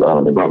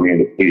brought me in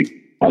to speak.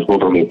 I was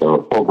supposed to meet the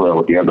program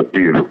with the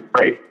embassy. It was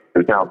great.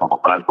 But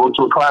I go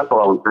to a class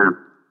where I was there.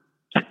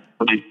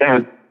 They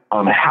said,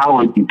 how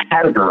would you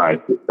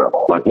categorize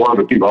yourself? Like one of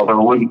the people I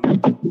was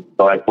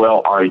like,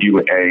 well, are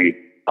you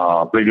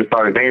they just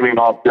started naming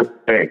off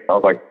different things. I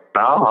was like,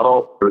 no, I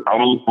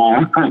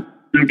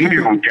don't give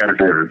you those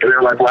categories. And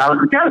they're like, well, how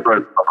would you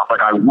categorize yourself? I was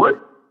like, I would.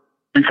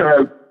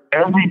 Because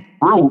every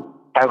group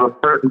has a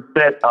certain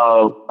set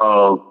of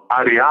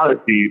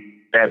ideologies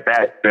that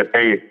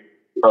they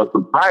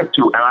subscribe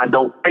to, and I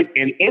don't fit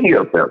in any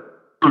of them.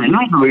 So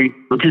usually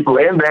the people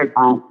in that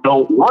group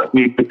don't want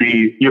me to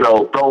be,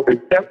 don't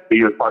accept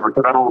me as part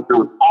because I don't agree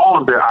with all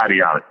of their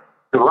ideology.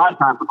 Because a lot of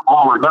times it's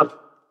all or nothing.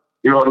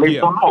 You know what I mean?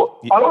 Yeah. So no,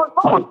 I don't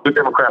agree with the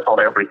Democrats on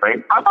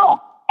everything. I don't.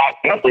 I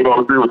definitely don't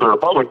agree with the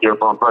Republicans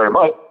on very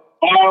much.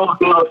 I don't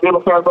agree with the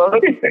Democrats on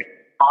anything.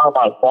 Am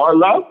I far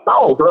left?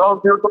 No, because I don't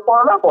agree with the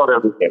far left on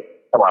everything.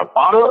 Am I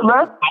moderate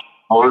left?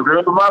 I don't agree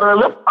with the moderate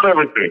left on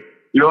everything.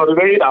 You know what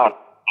I mean? Am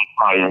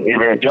I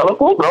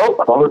evangelical? No,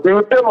 I don't agree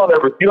with them on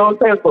everything. You know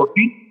what I'm saying? So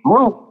each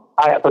group,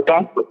 but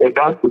that's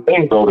the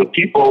thing, though, that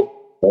people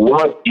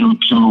want you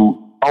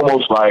to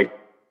almost like,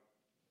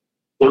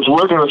 if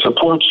we're going to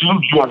support you,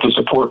 you have to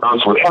support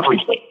us with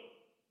everything.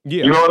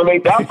 Yeah. You know what I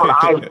mean? That's what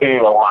I'm saying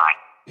a lot.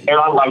 And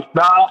I'm like,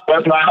 nah,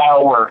 that's not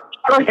how it works.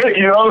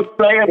 You know what I'm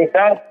saying? If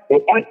that's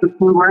the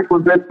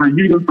prerequisite for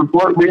you to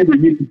support me,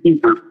 then you can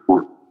keep your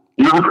support.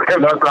 You know what I'm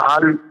saying? That's the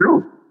honest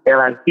truth. And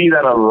I see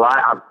that a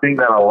lot. I've seen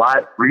that a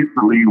lot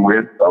recently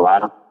with a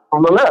lot of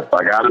from the left.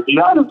 I got to be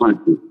honest with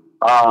you.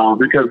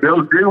 Because they'll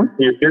agree with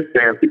me if this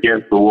stands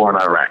against the war in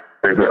Iraq,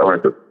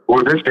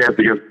 or this stands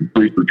against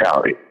police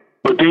brutality.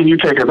 But then you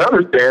take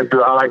another stance,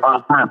 I like,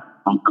 so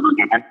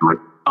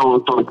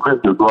for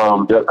instance,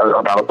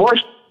 about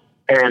abortion.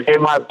 And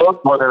in my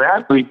book, More Than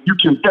Athlete, you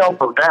can tell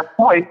from that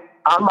point,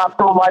 I'm not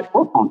pro-life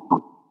Muslim.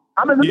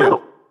 I'm in the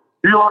middle.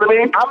 You know what I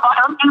mean?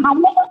 I'm either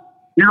one.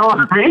 You know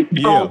what I mean?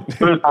 So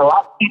there's a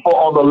lot of people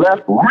on the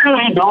left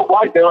really don't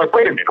like. They're like,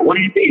 wait a minute, what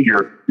do you mean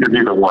you're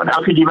neither one?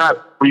 How can you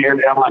not be?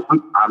 And I'm like,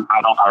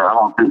 I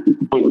don't agree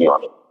completely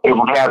on it. If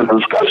we have a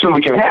discussion,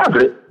 we can have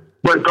it.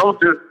 But don't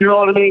just, you know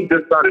what I mean,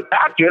 just start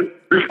attacking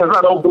because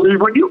I don't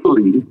believe what you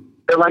believe.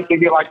 They're like, they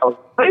get like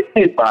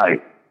offended by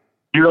it.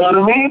 You know what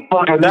I mean?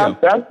 And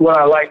that's what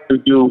I like to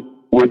do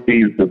with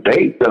these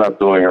debates that I'm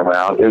doing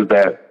around is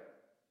that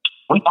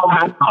We don't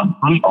have to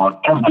agree on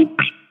everything.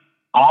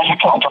 When you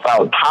talk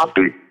about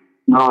topics,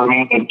 you know what I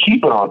mean, and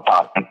keep it on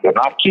topic, and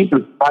not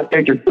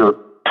take it to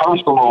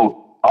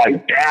personal,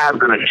 like, jabs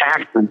and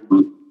attacks and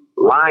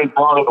line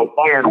drawn in the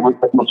sand with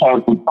how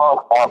we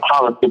talk about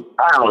politics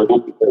now and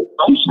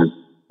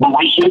administration. But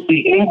we should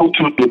be able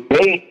to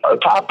debate a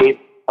topic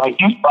like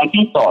you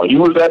saw. You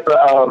was at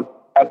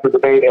the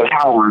debate at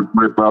Howard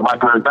with my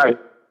friend Dice.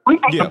 We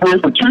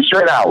disagreed for 2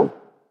 straight hours.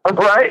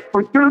 Right?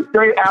 For 2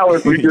 straight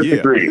hours we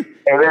disagreed.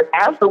 And then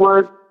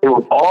afterwards it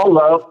was all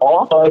love,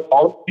 all hugs,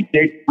 all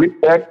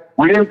respect.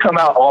 We didn't come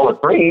out all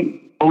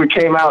agreeing, but we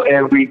came out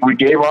and we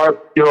gave our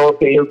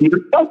opinions. We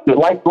discussed it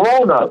like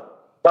grown-ups.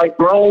 Like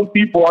grown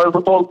people are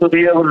supposed to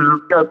be able to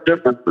discuss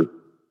differences.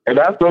 And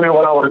that's really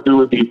what I want to do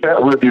with these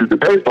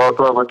debates all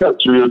across the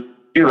country is,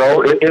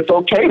 it's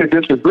okay to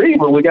disagree,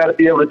 but we got to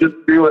be able to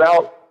disagree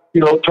without,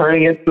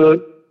 turning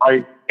into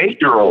like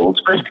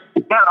 8-year-olds. And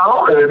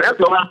that's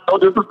why I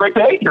don't disrespect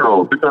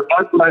 8-year-olds, because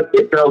that's what I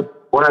think of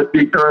when I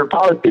see current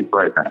politics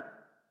right now.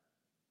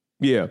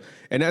 Yeah.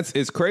 And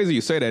it's crazy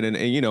you say that, and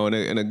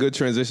in a good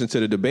transition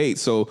to the debate.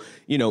 So,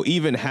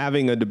 even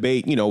having a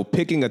debate,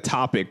 picking a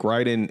topic,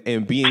 right,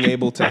 and being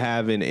able to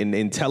have an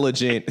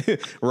intelligent,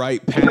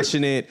 right,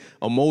 passionate,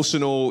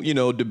 emotional,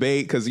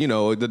 debate, because,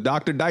 the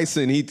Dr.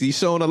 Dyson, he's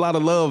showing a lot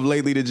of love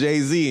lately to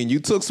Jay-Z, and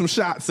you took some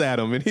shots at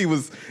him, and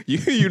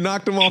you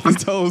knocked him off his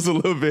toes a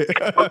little bit.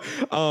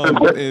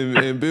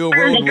 And Bill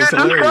Rhodes was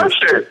hilarious.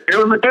 It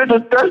was a good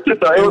discussion,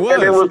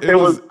 though. It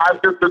was I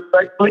just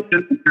respectfully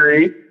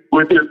disagree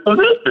with his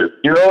position.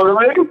 You know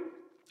what I mean?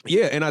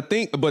 Yeah, and I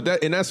think,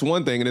 that's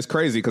one thing, and it's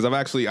crazy because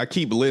I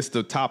keep lists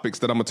of topics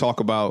that I'm gonna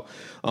talk about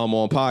on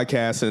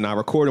podcasts, and I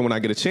record it when I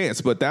get a chance.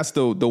 But that's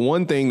the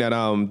one thing, and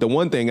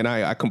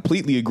I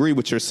completely agree with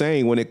what you're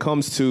saying when it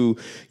comes to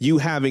you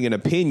having an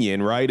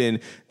opinion, right,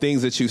 and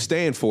things that you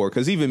stand for.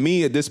 Because even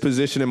me at this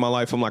position in my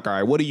life, I'm like, all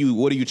right, what are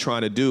you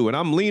trying to do? And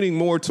I'm leaning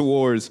more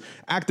towards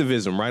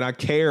activism, right? I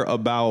care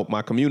about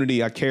my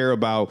community. I care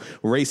about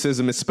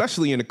racism,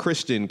 especially in a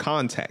Christian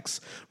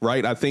context,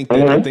 right? I think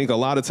a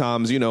lot of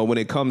times, when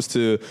it comes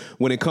to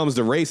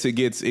race, it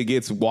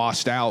gets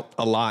washed out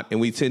a lot, and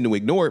we tend to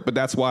ignore it. But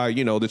that's why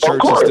the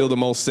church is still the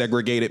most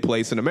segregated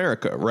place in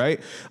America,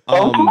 right?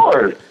 Of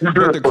course.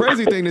 But the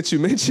crazy thing that you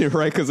mentioned,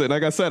 right? Because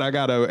like I said, I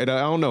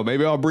don't know,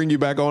 maybe I'll bring you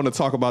back on to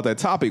talk about that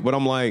topic. But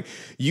I'm like,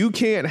 you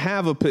can't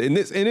have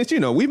it's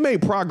we've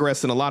made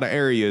progress in a lot of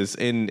areas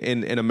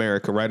in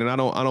America, right? And I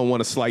don't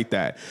want to slight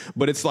that,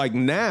 but it's like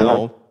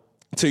now,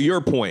 to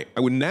your point,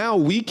 now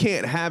we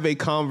can't have a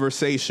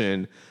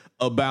conversation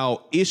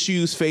about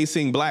issues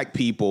facing Black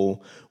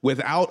people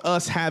without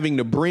us having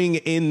to bring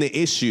in the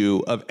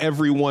issue of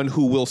everyone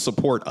who will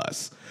support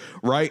us,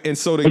 right? And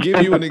so to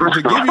give you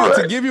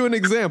an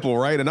example,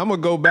 right? And I'm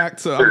gonna go back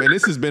to,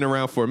 this has been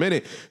around for a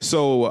minute.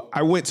 So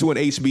I went to an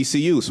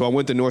HBCU, so I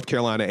went to North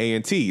Carolina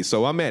A&T.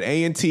 So I'm at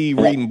A&T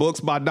reading books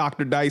by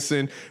Dr.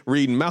 Dyson,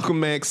 reading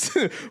Malcolm X,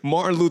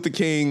 Martin Luther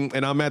King,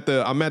 and I'm at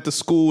the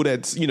school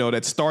that's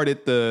that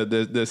started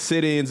the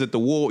sit-ins at the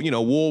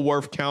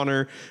Woolworth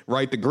counter,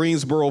 right? The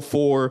Greensboro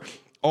 4.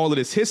 All of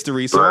this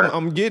history. So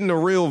I'm getting a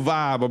real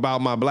vibe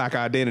about my Black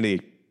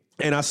identity.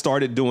 And I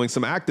started doing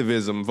some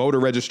activism, voter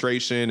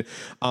registration.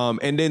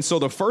 And then so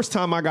the first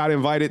time I got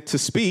invited to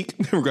speak,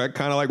 kind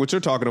of like what you're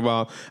talking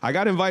about, I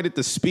got invited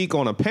to speak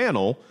on a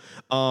panel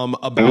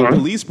about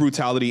police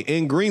brutality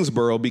in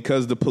Greensboro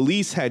because the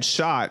police had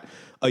shot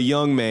a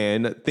young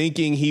man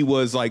thinking he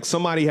was like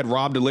somebody had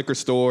robbed a liquor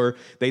store.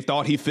 They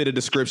thought he fit a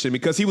description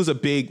because he was a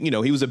big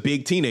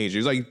teenager.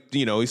 He's like,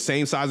 he's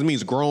same size as me.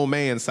 He's grown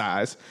man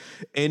size.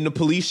 And the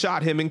police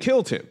shot him and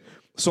killed him.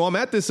 So I'm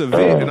at this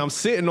event and I'm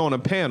sitting on a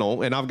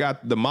panel, and I've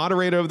got the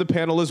moderator of the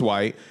panel is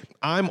white.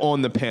 I'm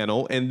on the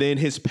panel, and then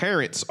his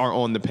parents are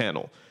on the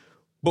panel.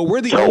 But we're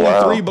the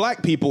only 3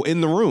 Black people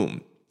in the room.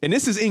 And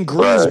this is in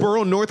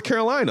Greensboro, North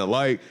Carolina.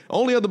 Like,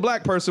 only other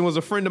Black person was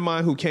a friend of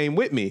mine who came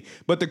with me.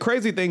 But the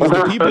crazy thing is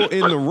the people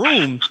in the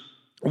room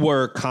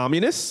were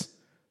communists,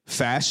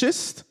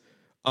 fascists,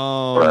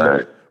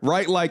 right?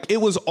 Like,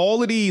 it was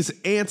all of these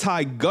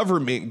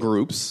anti-government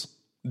groups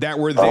that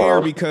were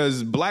there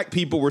because Black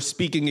people were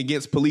speaking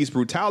against police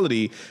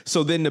brutality.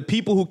 So then the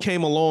people who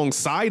came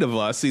alongside of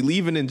us,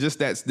 even in just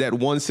that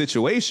one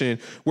situation,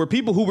 were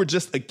people who were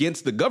just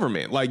against the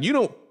government. Like, you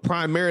don't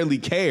primarily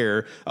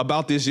care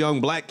about this young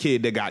Black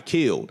kid that got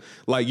killed.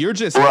 Like, you're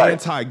just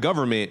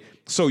anti-government.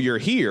 So you're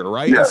here,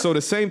 right? Yeah. And so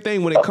the same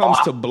thing when it comes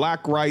to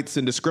Black rights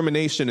and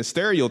discrimination and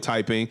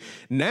stereotyping.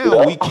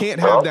 Now we can't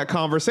have that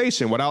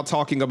conversation without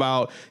talking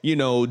about,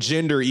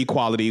 gender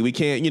equality. We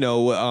can't,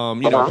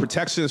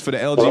 protections for the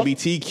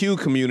LGBTQ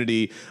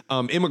community,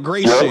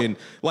 immigration.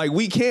 Like,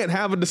 we can't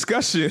have a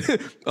discussion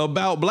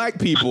about Black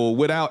people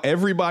without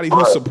everybody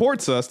who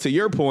supports us, to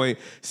your point,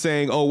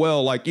 saying, oh,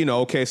 well, like,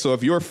 okay, so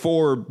if you're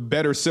for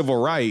better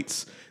civil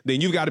rights, then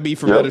you've got to be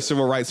for better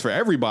civil rights for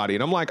everybody.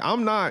 And I'm like,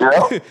 I'm not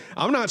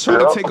trying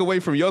to take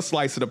away from your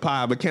slice of the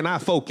pie, but can I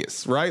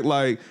focus, right?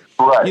 Like,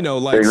 like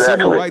exactly.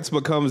 Civil rights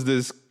becomes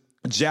this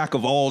jack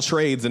of all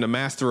trades and a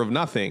master of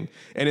nothing.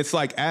 And it's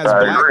like, as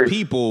Black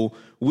people,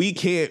 we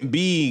can't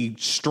be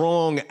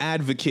strong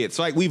advocates.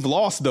 Like, we've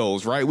lost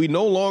those, right? We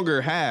no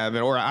longer have,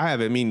 or I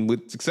haven't, I mean,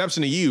 with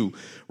exception of you,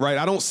 right?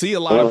 I don't see a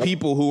lot of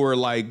people who are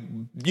like,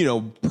 you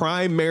know,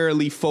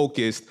 primarily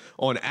focused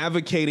on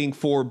advocating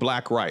for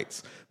Black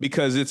rights,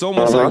 because it's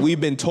almost like we've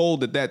been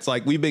told that that's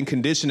like, we've been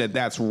conditioned that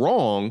that's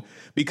wrong,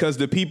 because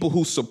the people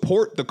who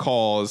support the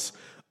cause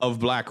of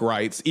Black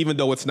rights, even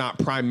though it's not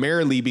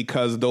primarily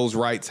because those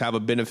rights have a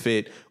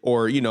benefit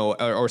or, you know,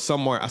 or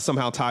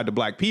somehow tied to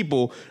Black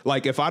people.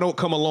 Like, if I don't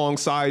come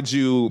alongside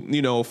you,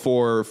 you know,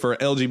 for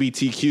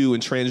LGBTQ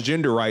and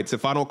transgender rights,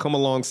 if I don't come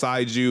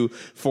alongside you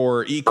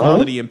for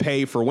equality and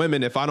pay for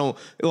women, if I don't,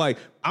 like,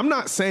 I'm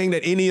not saying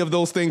that any of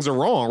those things are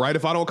wrong, right?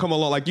 If I don't come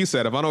along, like you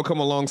said, if I don't come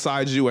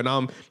alongside you and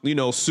I'm, you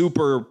know,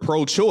 super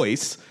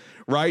pro-choice,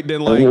 right,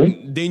 then like,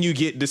 then you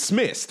get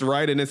dismissed,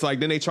 right? And it's like,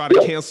 then they try to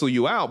cancel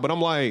you out. But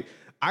I'm like,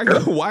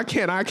 why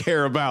can't I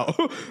care about,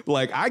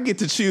 like, I get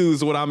to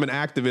choose what I'm an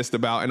activist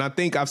about. And I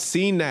think I've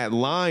seen that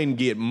line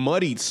get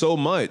muddied so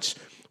much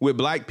with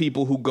Black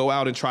people who go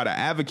out and try to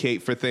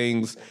advocate for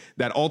things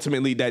that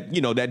ultimately, that,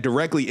 you know, that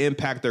directly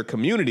impact their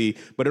community.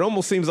 But it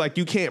almost seems like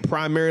you can't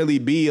primarily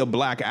be a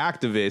Black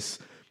activist,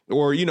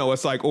 or, you know,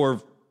 it's like,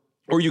 or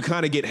you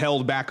kind of get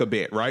held back a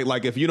bit, right?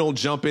 Like, if you don't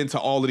jump into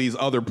all of these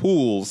other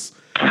pools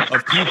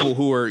of people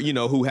who are, you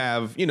know, who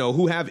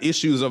have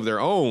issues of their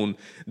own,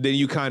 then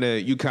you kind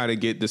of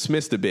get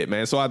dismissed a bit,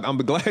 man. So I'm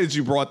glad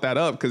you brought that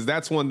up, because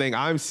that's one thing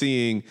I'm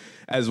seeing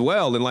as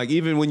well. And like,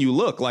 even when you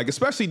look, like,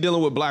 especially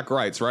dealing with Black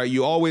rights, right?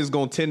 You always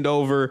gonna tend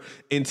over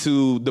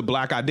into the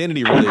Black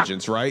identity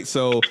religions, right?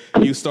 So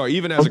you start,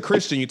 even as a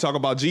Christian, you talk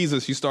about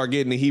Jesus, you start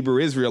getting the Hebrew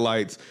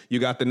Israelites, you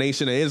got the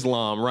Nation of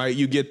Islam, right?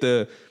 You get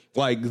the,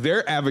 like,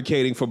 they're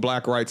advocating for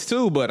Black rights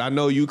too, but I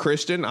know you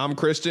Christian, I'm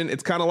Christian.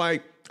 It's kind of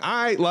like,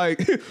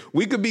 like,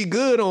 we could be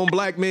good on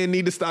Black men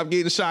need to stop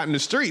getting shot in the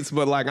streets,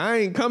 but like, I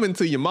ain't coming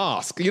to your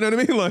mosque. You know what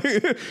I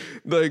mean?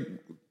 Like,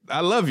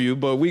 I love you,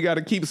 but we got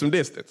to keep some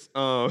distance.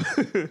 Right.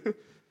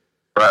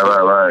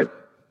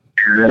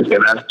 And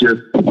that's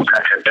just,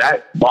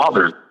 that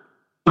bothers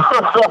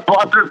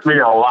me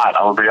a lot.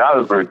 I'll be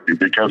honest with you,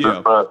 because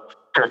it's a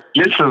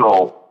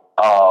conditional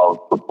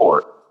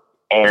support.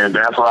 And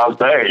that's what I was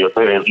saying.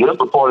 If your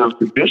support is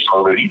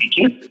conditional, then you can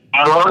keep it.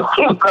 You know what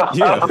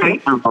I'm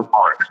saying?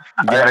 Support.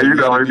 You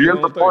know, if your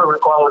support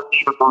requires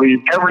you to believe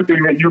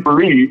everything that you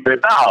believe, then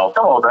no,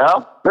 come on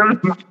now.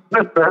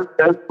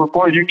 That's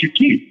support you can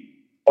keep.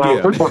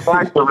 The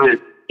fact of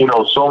it, you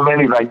know, so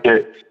many like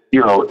that,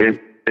 you know,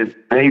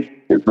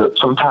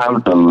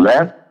 sometimes the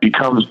left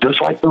becomes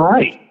just like the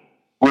right.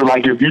 Where,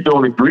 like, if you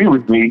don't agree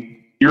with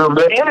me, you're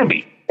the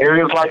enemy. And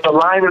it's like the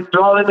line is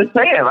drawn in the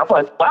sand. I'm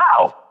like,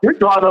 wow, you're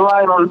drawing the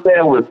line on the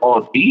sand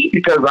on me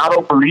because I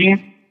don't believe,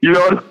 you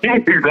know what I'm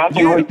saying?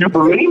 Exactly what you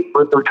believe.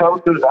 But it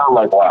comes to, I'm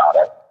like, wow,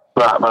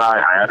 but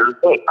I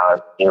understand. I'm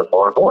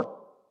more and more.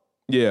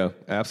 Yeah,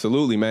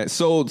 absolutely, man.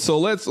 So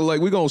let's,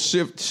 like, we're going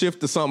to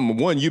shift to something.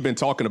 One, you've been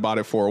talking about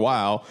it for a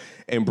while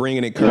and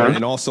bringing it current,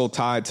 and also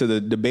tied to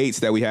the debates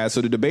that we had. So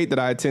the debate that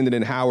I attended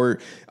in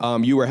Howard,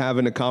 you were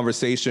having a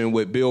conversation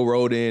with Bill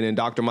Rhoden and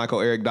Dr.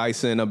 Michael Eric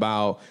Dyson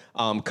about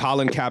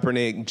Colin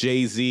Kaepernick,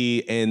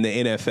 Jay-Z, and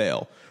the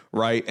NFL.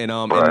 Right. And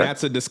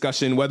that's a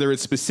discussion, whether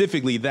it's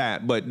specifically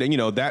that, but then, you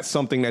know, that's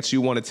something that you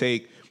want to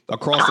take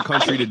across the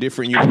country to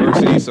different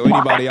universities. So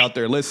anybody out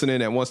there listening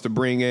that wants to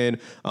bring in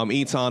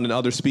Etan and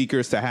other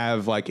speakers to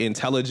have, like,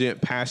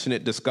 intelligent,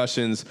 passionate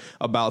discussions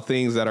about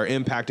things that are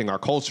impacting our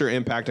culture,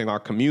 impacting our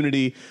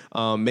community,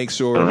 make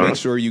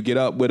sure you get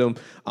up with them.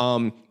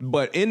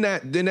 But in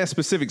that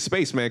specific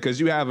space, man,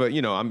 because you have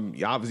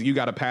obviously you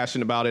got a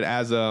passion about it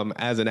as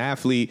an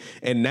athlete.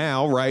 And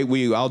now, right,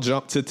 I'll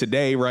jump to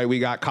today, right? We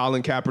got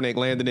Colin Kaepernick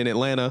landing in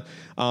Atlanta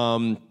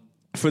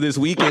for this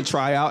weekend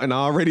tryout, and I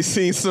already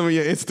seen some of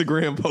your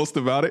Instagram posts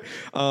about it,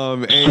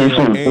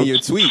 and your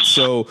tweets.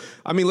 So,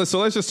 I mean, let's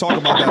just talk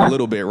about that a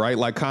little bit, right?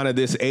 Like, kind of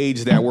this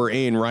age that we're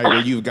in, right,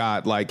 where you've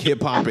got, like,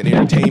 hip hop and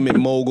entertainment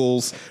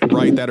moguls,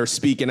 right, that are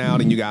speaking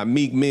out, and you got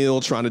Meek Mill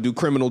trying to do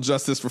criminal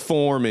justice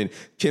reform, and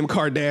Kim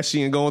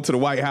Kardashian going to the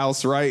White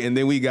House, right? And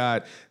then we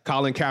got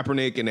Colin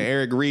Kaepernick and the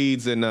Eric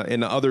Reids and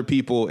the other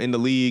people in the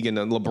league, and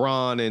the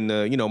LeBron and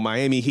the,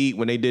 Miami Heat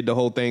when they did the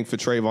whole thing for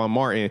Trayvon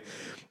Martin.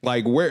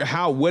 Like,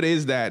 what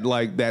is that,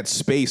 like, that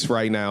space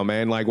right now,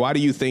 man? Like, why do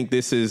you think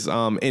this is,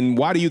 and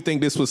why do you think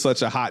this was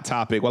such a hot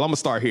topic? Well, I'm gonna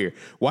start here.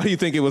 Why do you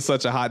think it was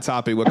such a hot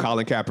topic with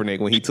Colin Kaepernick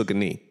when he took a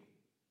knee?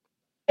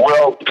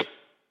 Well,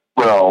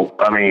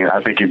 I mean,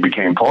 I think it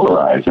became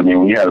polarized. I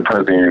mean, we had a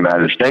president of the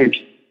United States,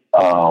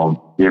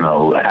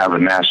 have a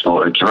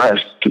national address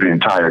to the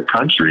entire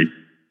country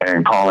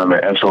and call him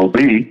an SOB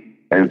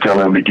and tell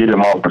him to get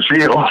him off the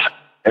field.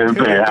 And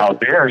saying, how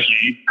dare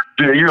she?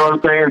 You know what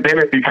I'm saying? Then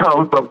it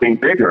becomes something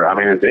bigger. I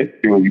mean, it's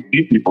interesting when you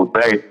see people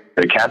say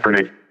that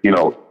Kaepernick,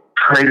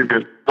 created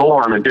this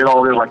storm and did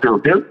all this like it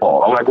was his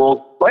fault. I'm like,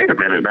 well, wait a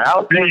minute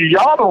now.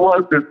 Y'all the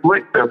ones that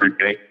flicked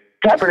everything.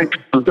 Kaepernick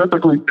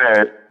specifically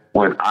said,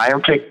 when I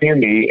am taking a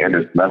knee, and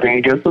it's nothing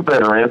against the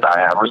veterans, I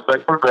have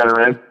respect for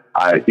veterans,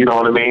 you know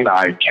what I mean?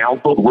 I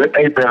counseled with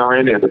a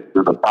veteran, and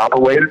there's a proper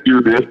way to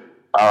do this.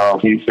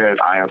 He said,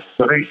 I am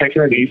certainly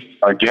taking a knee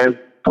against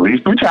police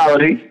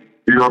brutality,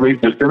 you know what I mean,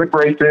 systemic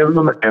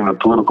racism, and the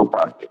political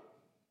process.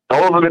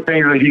 Those are the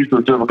things that he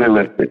specifically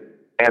listed.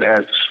 And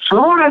as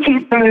soon as he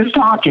finished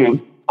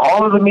talking,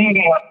 all of the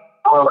media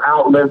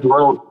outlets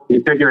wrote,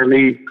 he's taking a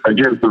knee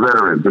against the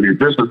veterans, and he's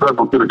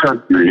disrespectful to the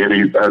country, and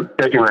he's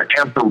taking an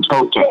anthem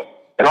protest.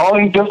 And all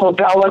these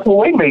different I was like, well,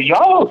 wait a minute,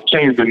 y'all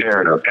changed the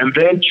narrative. And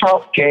then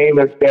Trump came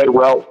and said,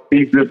 well,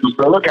 he's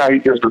disrespectful. Look how he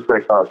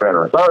disrespects our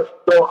veterans.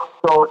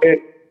 So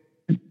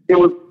it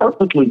was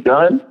perfectly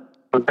done,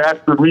 but that's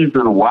the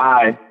reason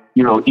why,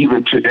 you know,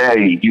 even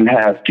today you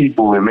have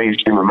people in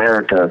mainstream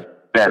America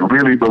that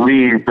really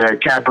believe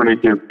that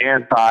Kaepernick is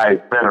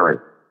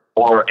anti-veteran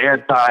or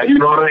anti, you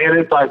know what I mean? And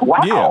it's like, wow.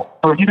 Yeah.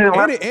 So you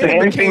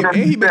didn't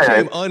he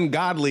became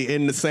ungodly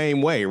in the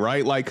same way,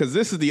 right? Like, because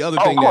this is the other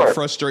thing that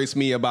frustrates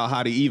me about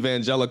how the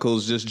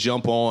evangelicals just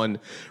jump on,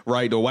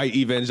 right? The white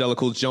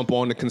evangelicals jump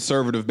on the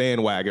conservative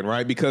bandwagon,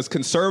 right? Because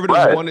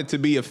conservatives wanted to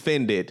be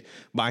offended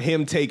by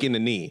him taking the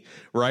knee,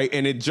 right?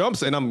 And it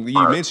jumps, and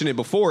you mentioned it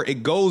before,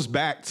 it goes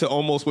back to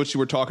almost what you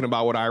were talking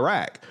about with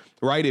Iraq,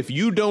 right? If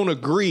you don't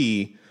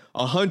agree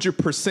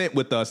 100%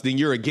 with us, then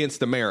you're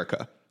against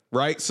America.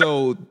 Right.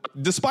 So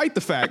despite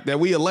the fact that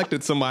we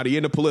elected somebody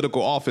in a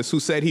political office who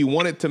said he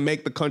wanted to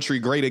make the country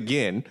great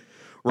again.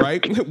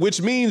 Right.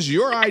 Which means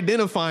you're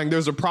identifying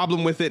there's a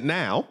problem with it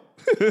now,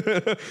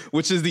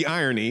 which is the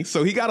irony.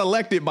 So he got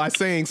elected by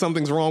saying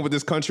something's wrong with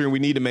this country and we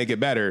need to make it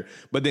better.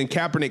 But then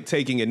Kaepernick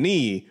taking a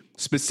knee,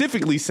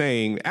 specifically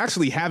saying,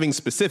 actually having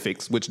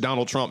specifics, which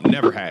Donald Trump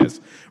never has,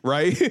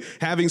 right?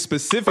 Having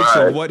specifics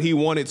of what he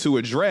wanted to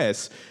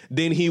address,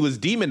 then he was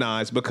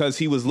demonized because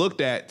he was looked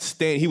at,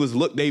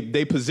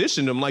 they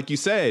positioned him, like you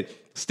said,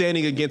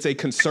 standing against a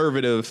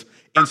conservative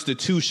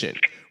institution,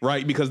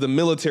 right? Because the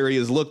military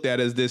is looked at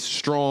as this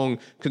strong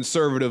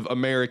conservative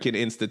American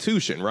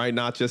institution, right?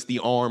 Not just the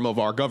arm of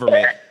our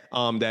government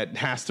that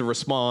has to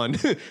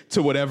respond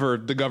to whatever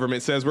the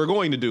government says we're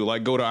going to do,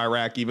 like go to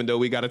Iraq, even though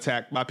we got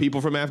attacked by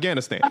people from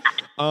Afghanistan.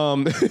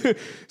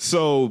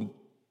 So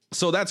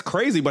that's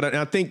crazy. But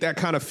I think that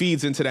kind of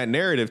feeds into that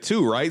narrative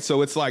too, right?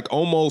 So it's like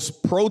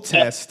almost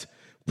protest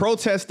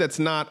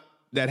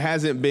that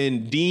hasn't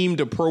been deemed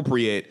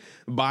appropriate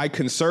by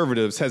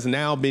conservatives has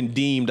now been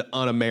deemed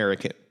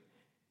un-American.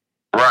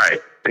 Right.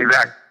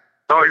 Exactly.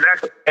 So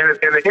exactly. And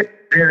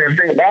the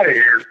thing about it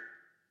is,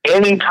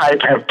 any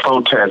type of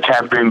protest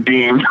has been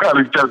deemed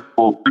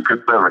unacceptable to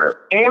conservatives.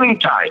 Any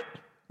type.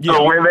 Yeah.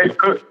 So when they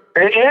put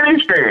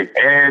anything,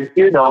 and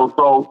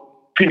so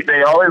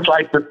they always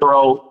like to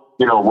throw,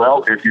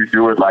 well, if you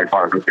do it like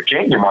Martin Luther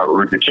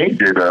King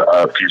did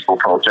a peaceful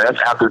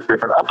protest after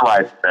different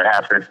uprisings that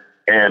happened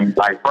in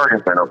like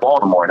Ferguson or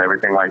Baltimore and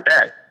everything like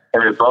that.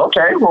 And it's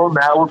okay. Well,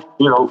 now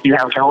you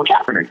have Colonel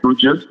Kaepernick who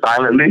just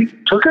silently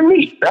took a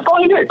knee. That's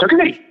all he did, took a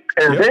knee.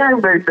 And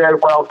then they said,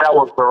 well, that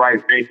was the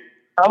right thing.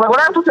 I'm like, well,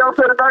 that's what y'all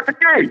said about the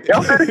king.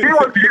 Y'all said the king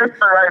was the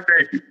right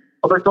thing.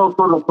 I'm like,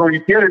 so you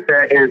get it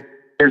that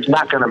it's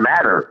not going to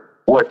matter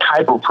what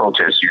type of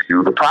protest you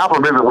do. The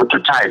problem isn't with the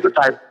type.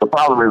 The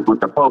problem is with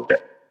the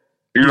protest.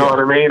 You know what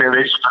I mean? And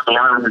they should be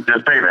honest and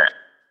just say that.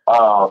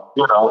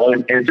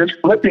 And just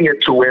flipping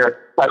it to where,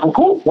 like,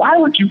 why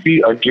would you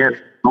be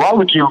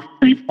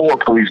for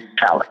police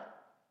brutality?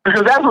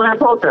 Because that's what they're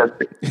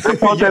protesting. They're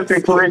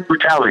protesting police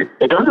brutality.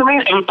 It doesn't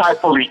mean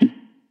anti-police.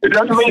 It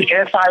doesn't mean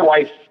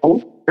anti-white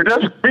people. It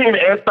doesn't mean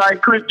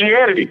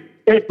anti-Christianity.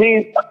 It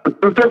means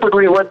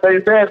specifically what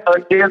they said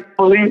against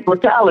police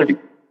brutality.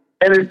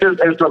 And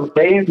it's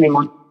amazing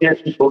when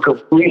people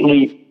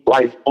completely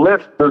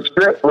flip the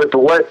script with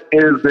what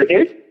is the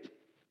issue.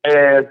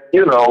 And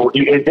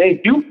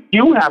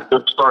you have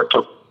to start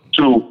to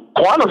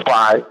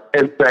quantify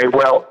and say,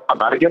 well, I'm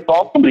not against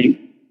all police.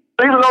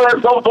 Even though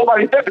that's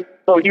nobody said it.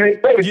 So you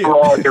ain't saying you're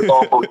all against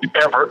all police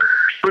ever.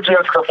 But you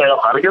have to say, I'm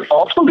not against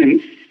all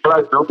police, but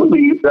I still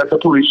believe that the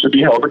police should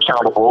be held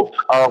accountable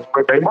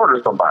if they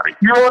murder somebody.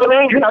 You know what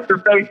I mean? You have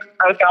to say,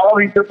 all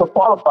these different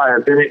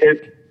qualifiers.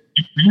 And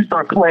you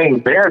start playing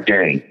their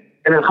game.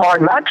 And it's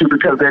hard not to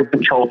because they've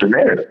controlled the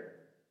narrative.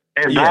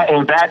 And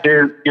that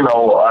is,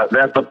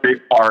 that's a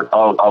big part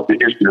of the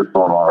issue that's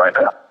going on right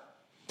now.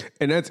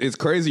 And it's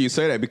crazy you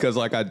say that because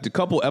a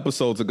couple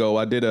episodes ago,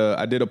 I did a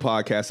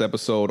podcast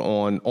episode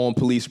on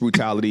police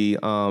brutality.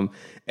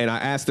 And I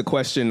asked the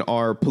question,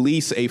 are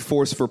police a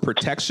force for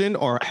protection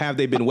or have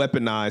they been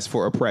weaponized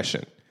for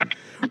oppression?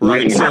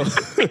 Right. So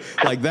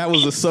that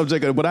was the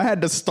subject. But I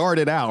had to start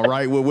it out,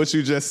 right, with what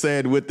you just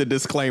said with the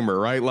disclaimer,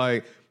 right?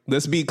 Like,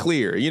 let's be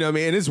clear. You know what I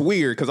mean? And it's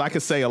weird because I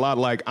could say a lot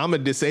like I'm a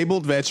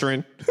disabled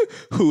veteran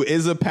who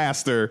is a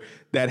pastor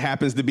that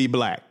happens to be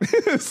black.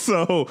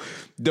 So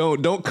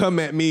don't come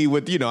at me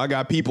with, I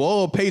got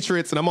people,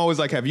 patriots. And I'm always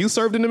like, have you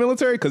served in the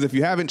military? Because if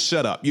you haven't,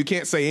 shut up. You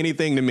can't say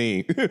anything to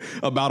me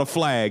about a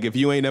flag if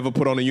you ain't ever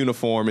put on a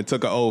uniform and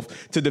took an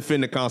oath to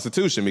defend the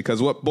Constitution.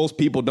 Because what most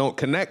people don't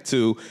connect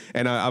to,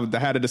 and I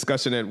had a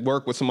discussion at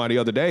work with somebody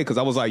the other day because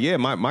I was like, yeah,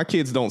 my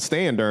kids don't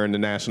stand during the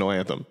national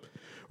anthem.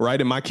 right?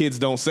 And my kids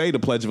don't say the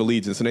Pledge of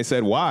Allegiance. And they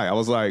said, why? I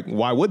was like,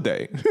 why would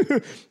they?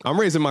 I'm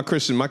raising my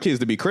kids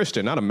to be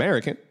Christian, not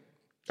American.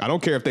 I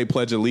don't care if they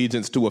pledge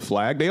allegiance to a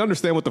flag. They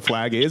understand what the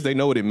flag is. They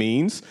know what it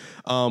means.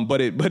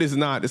 But it's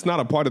not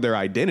a part of their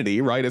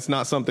identity, right? It's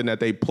not something that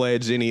they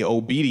pledge any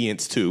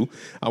obedience to.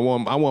 I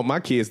want my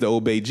kids to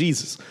obey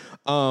Jesus.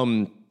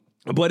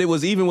 But it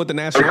was even with the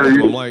national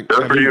anthem. I'm like,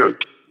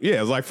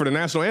 yeah, it's like for the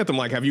national anthem,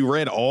 like, have you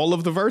read all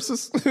of the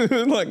verses?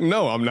 Like,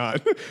 no, I'm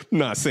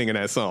not singing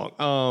that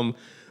song.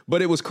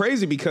 But it was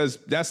crazy because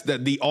that's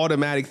the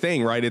automatic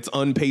thing, right? It's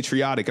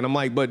unpatriotic. And I'm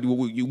like, but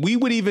we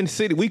would even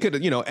say, we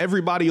could,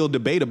 everybody will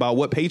debate about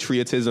what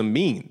patriotism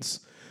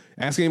means.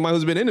 Ask anybody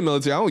who's been in the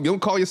military. You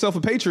don't call yourself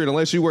a patriot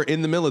unless you were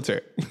in the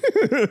military.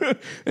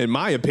 In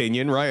my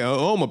opinion, right?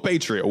 Oh, I'm a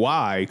patriot.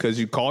 Why? Because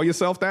you call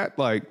yourself that?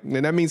 Like,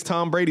 and that means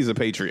Tom Brady's a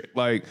patriot.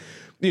 Like,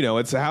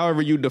 it's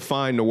however you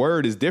define the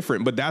word is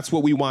different, but that's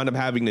what we wind up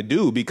having to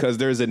do because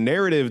there's a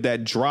narrative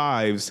that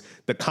drives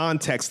the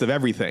context of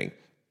everything.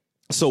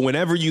 So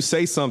whenever you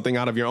say something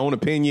out of your own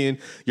opinion,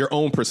 your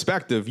own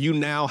perspective, you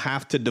now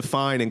have to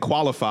define and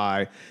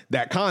qualify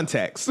that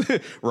context,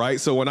 right?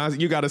 So when I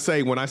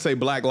say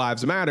Black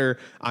Lives Matter,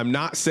 I'm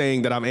not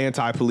saying that I'm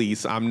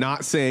anti-police. I'm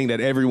not saying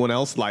that everyone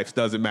else's life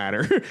doesn't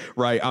matter,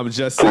 right? I'm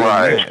just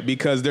saying that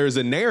because there's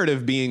a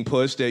narrative being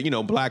pushed that,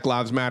 Black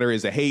Lives Matter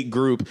is a hate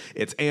group.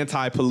 It's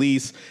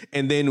anti-police.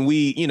 And then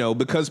we,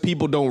 because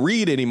people don't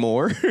read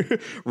anymore,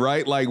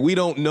 right? Like we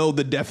don't know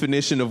the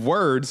definition of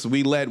words.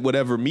 We let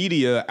whatever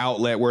media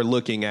outlet we're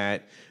looking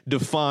at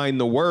define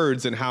the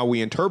words and how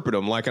we interpret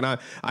them. Like, and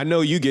I know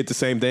you get the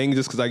same thing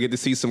just because I get to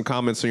see some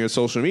comments on your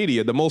social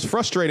media. The most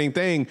frustrating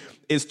thing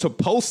is to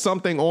post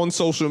something on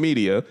social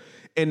media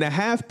and to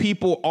have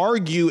people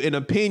argue an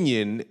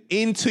opinion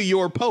into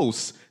your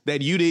posts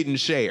that you didn't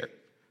share.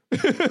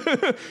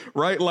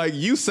 Right? Like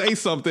you say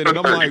something and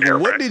I'm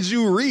like, what did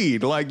you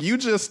read? Like you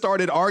just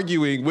started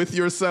arguing with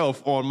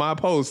yourself on my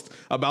post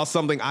about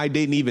something I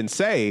didn't even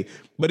say.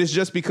 But it's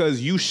just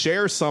because you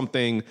share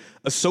something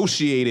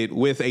associated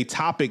with a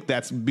topic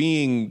that's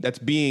being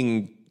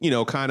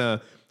kind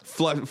of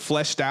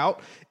fleshed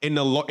out in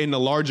the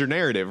larger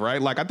narrative,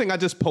 right? Like I think I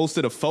just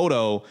posted a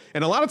photo,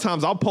 and a lot of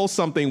times I'll post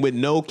something with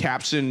no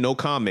caption, no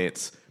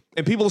comments,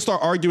 and people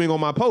start arguing on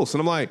my post, and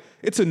I'm like,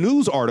 it's a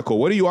news article.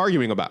 What are you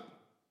arguing about?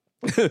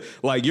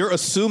 Like you're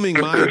assuming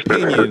my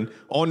opinion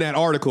on that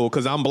article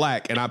because I'm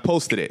black and I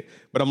posted it.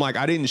 But I'm like,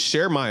 I didn't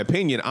share my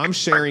opinion. I'm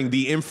sharing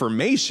the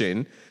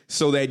information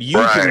so that you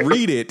can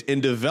read it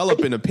and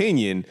develop an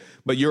opinion,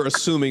 but you're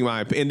assuming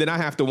my opinion. And then I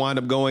have to wind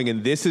up going,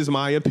 and this is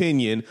my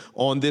opinion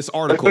on this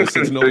article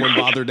since no one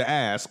bothered to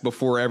ask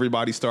before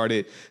everybody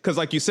started. Because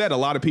like you said, a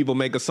lot of people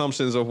make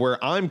assumptions of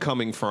where I'm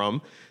coming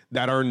from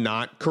that are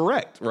not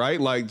correct,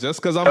 right? Like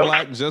just because I'm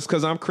black, just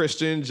because I'm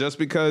Christian, just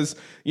because,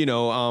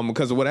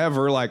 because of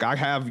whatever, like I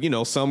have,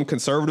 some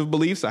conservative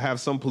beliefs. I have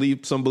some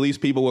beliefs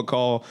people would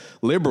call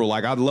liberal.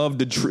 Like I love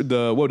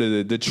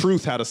the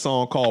Truth had a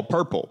song called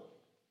Purple.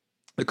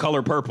 The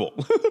color purple.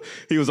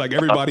 He was like,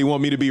 everybody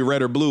want me to be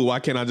red or blue. Why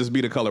can't I just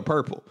be the color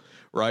purple?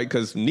 Right?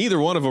 Because neither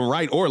one of them,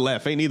 right or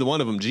left, ain't neither one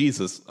of them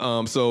Jesus.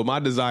 So my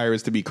desire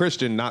is to be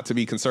Christian, not to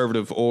be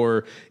conservative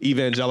or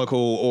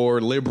evangelical or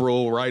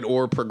liberal, right?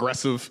 Or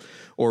progressive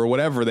or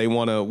whatever they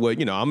want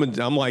to.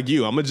 I'm like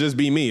you. I'm going to just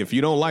be me. If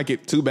you don't like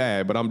it, too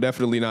bad. But I'm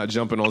definitely not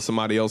jumping on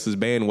somebody else's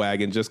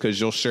bandwagon just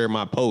because you'll share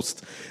my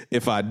post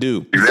if I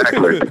do.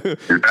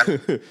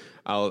 Exactly.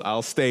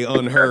 I'll stay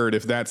unheard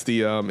if that's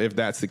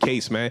the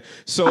case, man.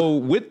 So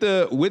with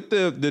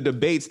the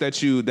debates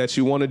that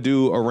you want to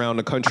do around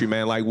the country,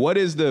 man, like what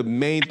is the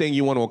main thing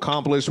you want to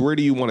accomplish? Where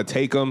do you want to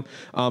take them?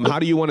 How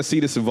do you want to see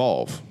this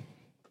evolve?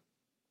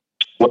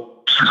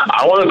 Well,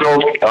 I want to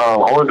go. I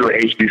want to do an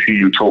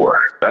HBCU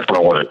tour. That's what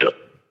I want to do,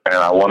 and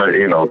I want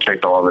to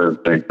take all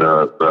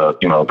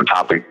the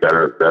topics that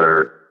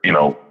are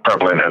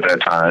prevalent at that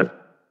time.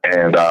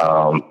 And,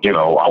 I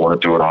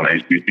want to do it on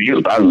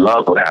HBCUs. I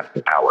love what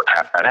happened at Howard.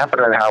 What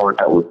happened at Howard,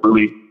 that was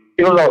really,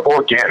 it was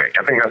organic.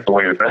 I think that's the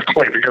way because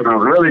it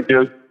was really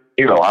just,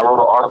 I wrote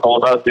an article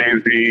about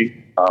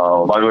Jay-Z.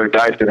 My brother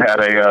Dyson had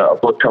a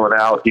book coming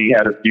out. He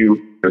had a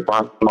few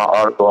responses to my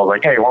article. I was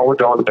like, hey, why don't we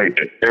go on debate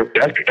this?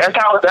 That's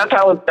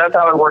how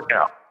it worked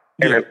out.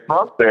 And then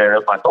from there,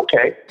 it's like,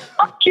 okay,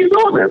 I'll keep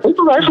doing this. This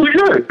is actually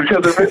good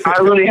because I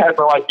really had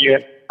no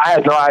idea. I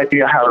had no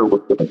idea how it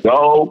was going to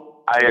go.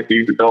 I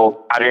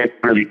didn't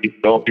really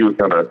know if he was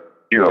going to,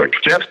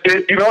 accept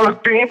it, you know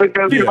what I mean?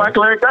 Because he's my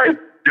clear guy,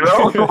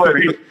 but he's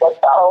like,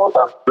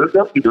 let's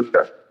definitely do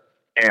that.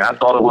 And I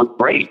thought it was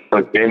great.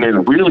 But then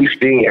really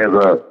seeing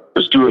the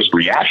students'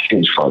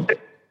 reactions from it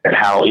and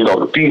how,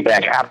 the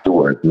feedback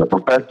afterwards and the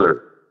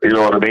professor, you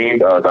know what I mean?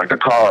 Dr.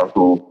 Carr,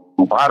 who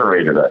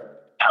moderated it,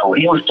 how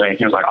he was saying,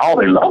 he was like, oh,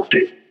 they loved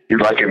it. He's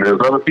like, and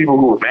there's other people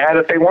who were mad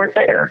that they weren't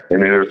there.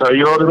 And there's,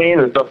 you know what I mean?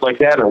 And stuff like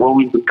that. And what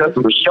we discussed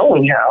was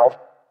showing how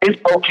it's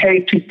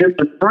okay to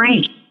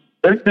disagree.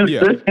 Let's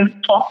just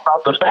talk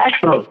about the facts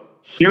of,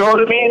 you know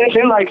what I mean? It's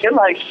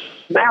like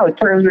now it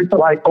turns into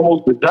like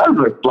almost a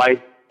dozen.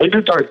 Like They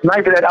just started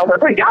sniping that out. I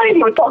was like, y'all ain't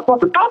even talk about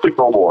the topic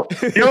no more.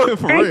 You know what I'm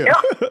saying?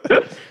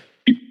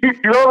 You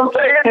know what I'm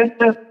saying? It's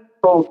just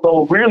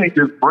so really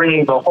just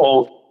bringing the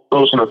whole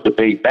notion of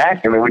debate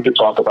back, and then we can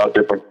talk about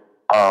different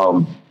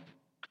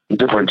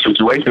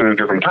situations and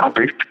different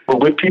topics, but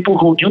with people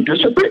who you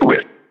disagree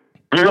with.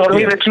 You know what I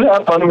mean? That you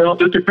have fundamental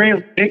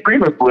disagreements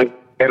with.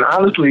 And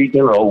honestly,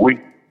 going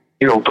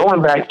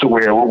back to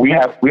where we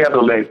have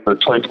the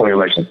 2020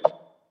 election,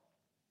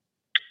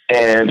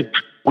 and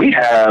we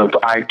have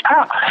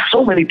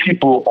so many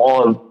people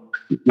on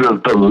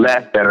the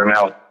left that are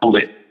now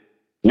split.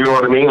 You know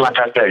what I mean? Like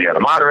I said, the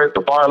moderates,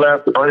 the far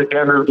left, the Bernie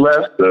Sanders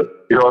left, you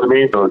know what I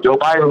mean? The Joe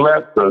Biden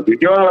left,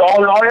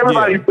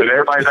 everybody, but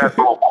everybody's at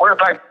the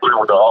quarterback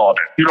with all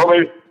that. You know what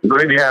I mean? So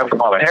then you have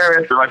Kamala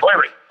Harris, they're like, wait a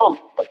minute, so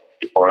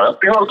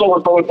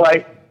it's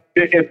like,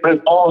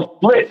 it's all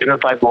split. And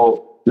it's like,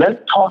 well,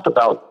 let's talk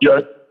about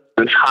just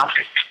the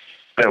topics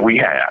that we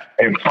have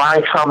and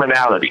find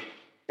commonality.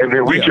 And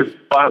then we should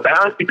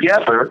balance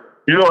together,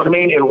 you know what I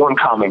mean, in one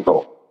common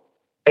goal.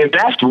 And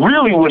that's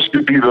really what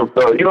should be you know what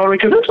I mean?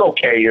 Because it's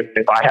okay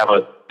if I have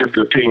a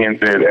different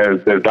opinion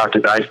as Dr.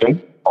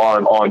 Dyson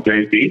on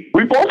Jay-Z.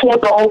 We both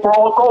want the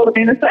overall goal to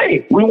be the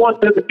same. We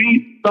want there to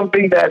be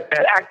something that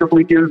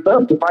actively gives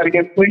them to fight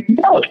against police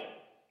brutality.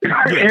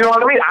 You know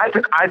what I mean? I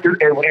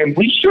just, and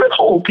we should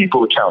hold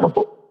people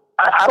accountable.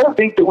 I don't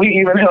think that we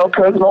even held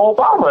President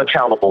Obama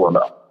accountable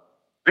enough.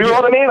 You know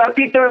what I mean? I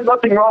think there is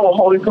nothing wrong with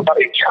holding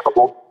somebody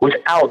accountable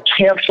without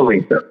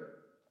canceling them.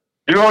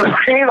 You know what I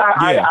mean?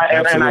 I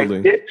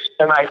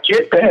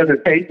get the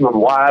hesitation of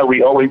why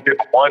we always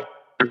didn't want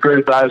to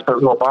criticize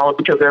President Obama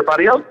because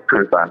everybody else is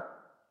criticizing.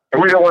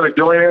 And we don't want to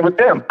join in with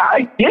them.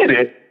 I get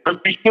it,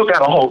 but we still got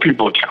to hold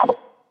people accountable.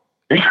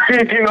 You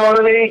know what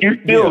I mean? You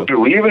still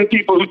do. Even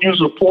people who you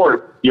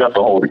support, you have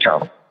to hold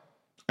accountable.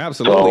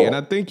 Absolutely. And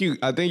I think you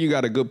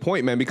got a good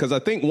point, man, because I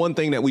think one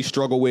thing that we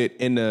struggle with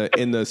in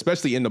the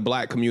especially in the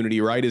black community,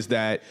 right, is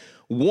that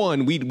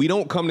one, we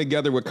don't come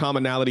together with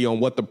commonality on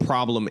what the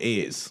problem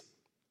is.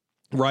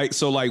 Right.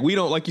 So like we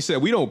don't, like you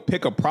said, we don't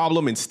pick a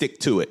problem and stick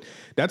to it.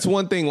 That's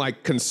one thing,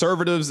 like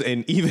conservatives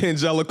and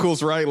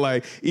evangelicals, right?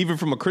 Like even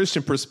from a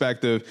Christian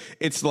perspective,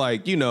 it's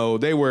like,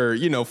 they were,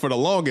 for the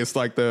longest,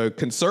 like the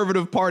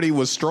conservative party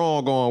was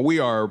strong on we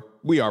are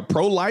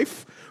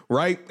pro-life.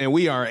 Right. And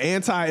we are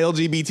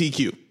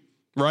anti-LGBTQ.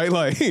 Right.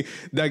 Like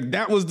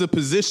that was the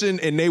position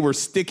and they were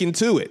sticking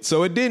to it.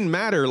 So it didn't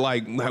matter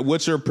like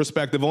what your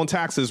perspective on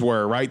taxes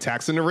were. Right.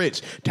 Taxing the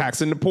rich,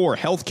 taxing the poor,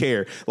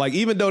 healthcare. Like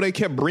even though they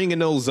kept bringing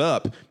those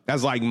up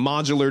as like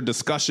modular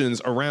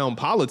discussions around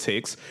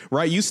politics.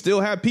 Right. You still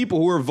have people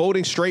who are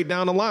voting straight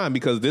down the line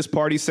because this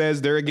party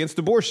says they're against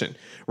abortion.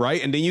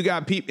 Right. And then you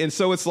got people. And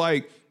so it's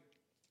like,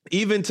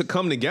 even to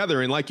come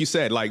together and like you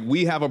said, like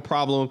we have a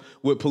problem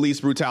with police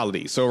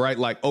brutality. So, right,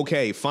 like,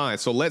 OK, fine.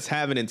 So let's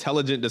have an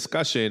intelligent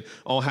discussion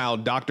on how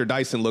Dr.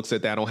 Dyson looks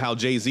at that, on how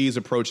Jay-Z is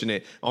approaching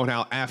it, on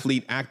how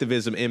athlete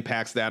activism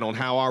impacts that, on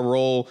how our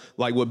role,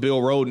 like with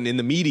Bill Rhoden in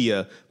the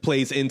media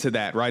plays into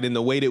that. Right. In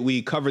the way that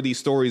we cover these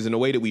stories and the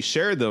way that we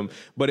share them.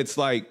 But it's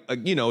like,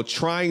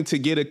 trying to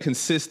get a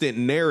consistent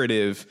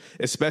narrative,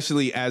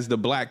 especially as the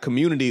black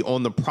community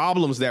on the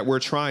problems that we're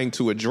trying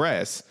to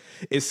address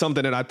is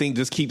something that I think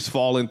just keeps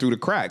falling through the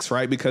cracks,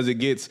 right? Because it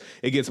gets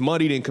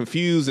muddied and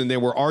confused, and then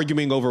we're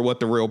arguing over what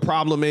the real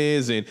problem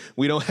is, and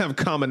we don't have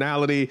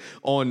commonality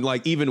on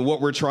like even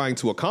what we're trying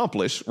to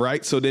accomplish,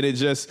 right? So then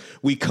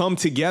we come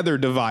together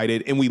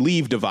divided and we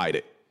leave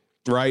divided,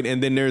 right?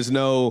 And then there's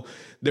no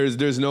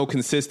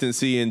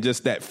consistency in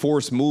just that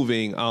force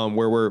moving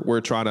where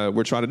we're trying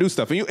to do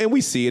stuff, and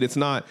we see it. It's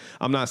not,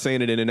 I'm not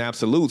saying it in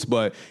absolutes,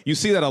 but you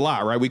see that a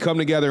lot, right? We come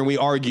together and we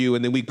argue,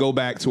 and then we go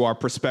back to our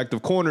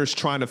prospective corners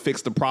trying to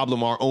fix the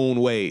problem our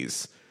own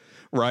ways,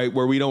 right?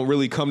 Where we don't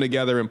really come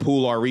together and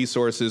pool our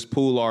resources,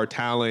 pool our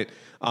talent,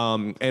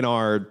 and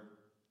our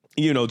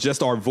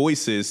just our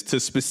voices to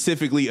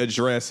specifically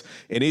address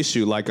an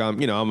issue. Like,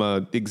 I'm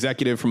a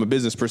executive from a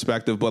business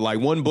perspective, but like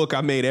one book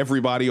I made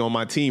everybody on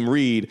my team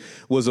read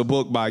was a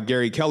book by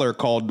Gary Keller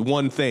called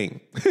One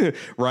Thing,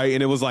 right?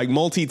 And it was like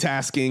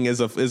multitasking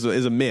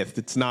is a myth.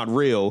 It's not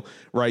real,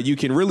 right? You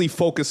can really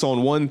focus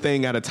on one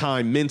thing at a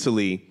time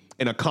mentally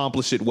and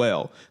accomplish it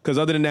well. Because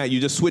other than that,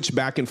 you just switch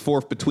back and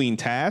forth between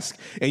tasks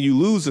and you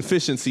lose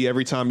efficiency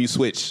every time you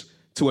switch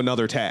to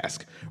another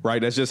task,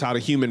 right? That's just how the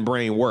human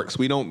brain works.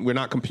 We're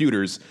not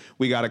computers.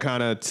 We got to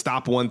kind of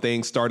stop one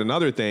thing, start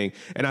another thing.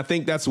 And I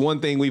think that's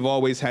one thing we've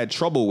always had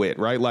trouble with,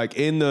 right? Like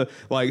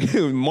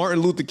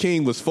Martin Luther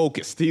King was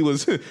focused. He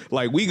was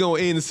like, we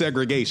gonna end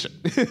segregation,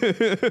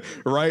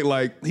 right?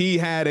 Like he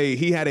had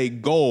a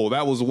goal.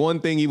 That was one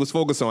thing he was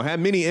focused on.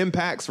 Had many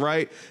impacts,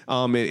 right?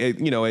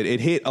 It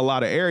hit a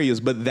lot of areas,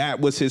 but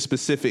that was his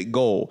specific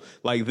goal.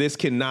 Like this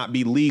cannot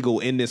be legal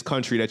in this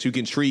country that you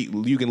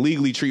can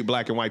legally treat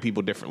black and white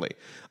people differently.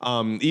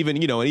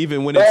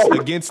 Even when it's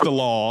against the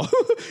law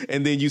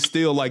and then you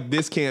still like,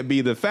 this can't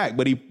be the fact,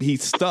 but he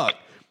stuck,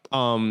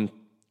 to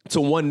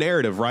one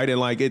narrative. Right.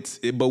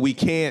 And but we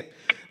can't,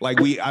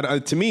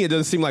 to me, it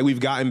doesn't seem like we've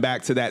gotten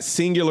back to that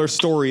singular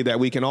story that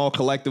we can all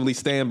collectively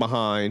stand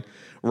behind.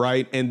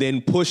 right? And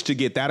then push to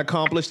get that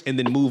accomplished and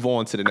then move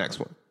on to the next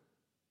one?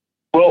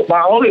 Well,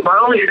 my only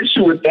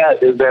issue with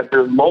that is that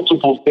there's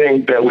multiple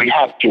things that we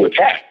have to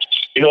attack.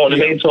 You know what I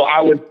mean? So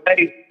I would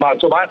say, my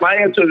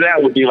answer to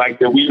that would be like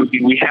that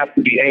we have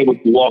to be able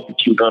to walk and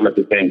chew gum at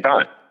the same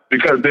time.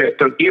 Because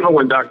even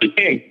when Dr.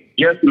 King,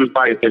 yes, he was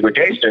fighting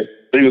segregation,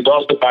 but he was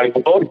also fighting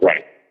for voting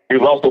rights. He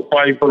was also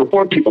fighting for the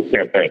Poor People's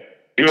Campaign.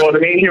 You know what I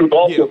mean? He was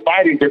also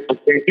fighting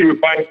different things. He was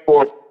fighting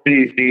for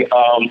the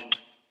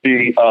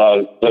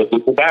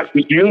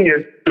Baptist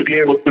Union to be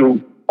able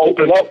to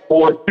open up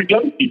for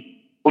young people,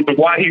 which is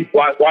why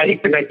he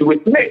connected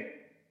with Smith.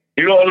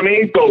 You know what I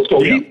mean?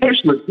 So he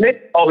pushed with Smith,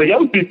 all the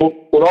young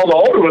people, with all the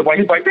older ones. Like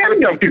he's like, damn, the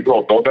young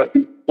people don't know that.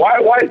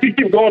 Why does he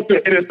keep going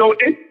to? And it's so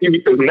interesting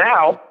because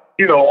now,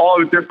 you know, all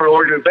the different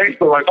organizations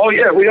are like, oh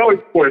yeah, we always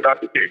supported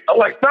Dr. King. I'm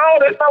like, no,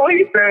 that's not what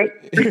he said.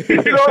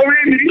 You know what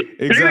I mean?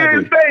 He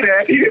didn't say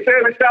that. He didn't say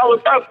the child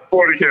was not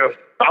supporting him.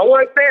 I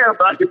wasn't there,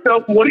 but I could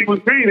tell from what he was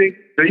reading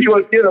that he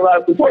was getting a lot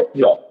of support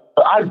from y'all.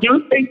 But I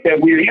do think that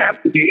we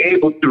have to be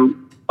able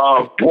to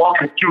walk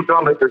and chew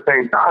gum at the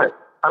same time.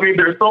 I mean,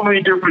 there's so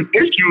many different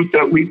issues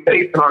that we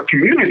face in our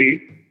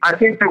community. I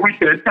think that we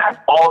should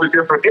attack all the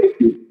different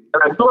issues.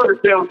 And I do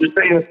understand what you're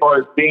saying as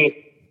far as being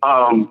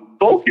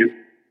focused,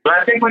 but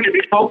I think we should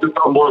be focused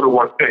on more than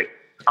one thing.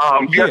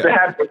 You have to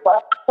have the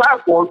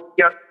platforms.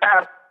 You have to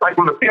have, like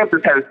when the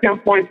Panthers had a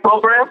 10-point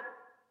program,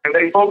 and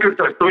they focused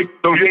on,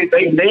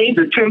 they named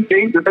the 10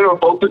 things that they were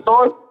focused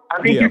on.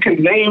 I think you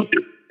can name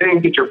the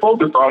things that you're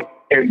focused on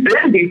and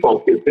then be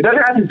focused. It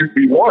doesn't have to just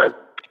be one.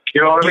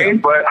 You know what I mean?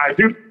 But I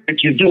do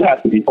think you do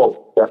have to be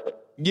focused. Definitely.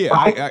 Yeah,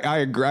 I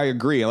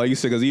agree. Like you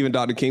said, because even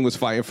Dr. King was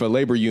fighting for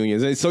labor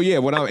unions. And so, yeah,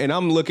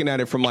 I'm looking at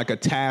it from like a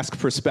task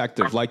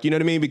perspective, like, you know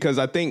what I mean? Because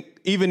I think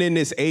even in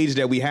this age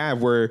that we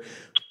have where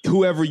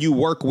whoever you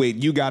work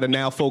with, you got to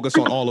now focus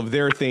on all of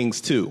their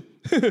things too.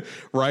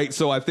 Right.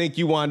 So I think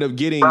you wind up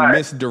getting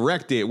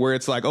misdirected where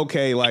it's like,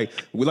 OK, like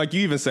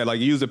you even said,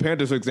 like you use the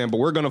Panthers, for example,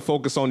 we're going to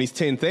focus on these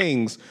 10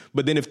 things.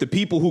 But then if the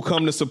people who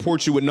come to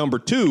support you with number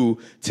 2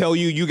 tell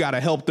you got to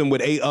help them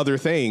with 8 other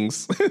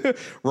things,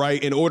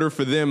 right, in order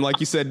for them,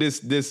 like you said,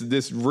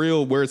 this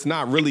real where it's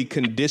not really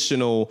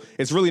conditional.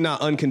 It's really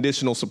not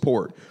unconditional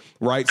support.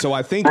 Right. So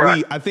I think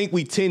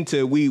we tend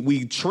to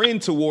we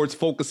trend towards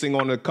focusing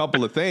on a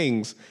couple of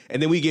things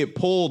and then we get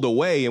pulled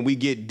away and we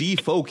get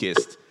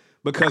defocused.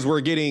 Because we're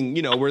getting,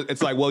 you know,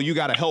 it's like, well, you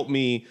got to help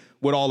me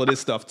with all of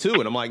this stuff, too.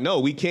 And I'm like, no,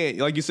 we can't.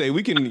 Like you say,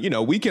 we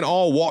can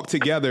all walk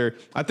together.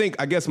 I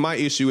guess my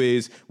issue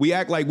is we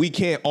act like we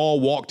can't all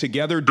walk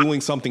together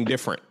doing something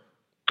different.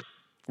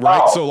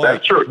 Right. So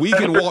like we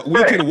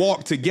can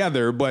walk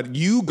together, but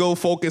you go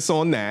focus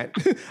on that.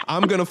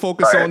 I'm going to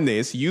focus on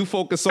this. You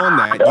focus on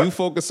that. You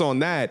focus on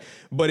that.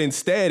 But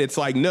instead, it's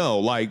like, no,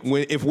 like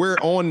if we're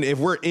on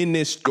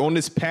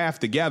this path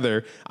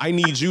together, I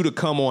need you to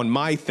come on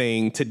my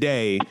thing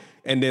today.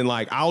 And then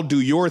like, I'll do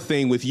your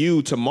thing with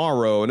you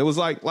tomorrow. And it was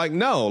like,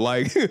 no,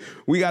 like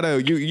we gotta,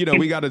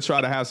 we gotta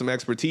try to have some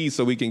expertise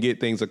so we can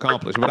get things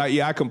accomplished. But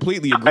I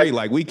completely agree.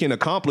 Like we can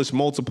accomplish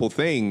multiple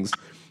things.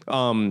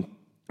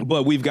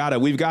 But we've got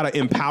to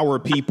empower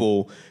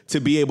people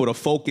to be able to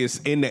focus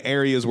in the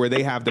areas where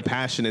they have the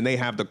passion and they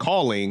have the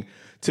calling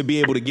to be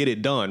able to get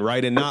it done.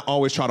 Right. And not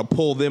always try to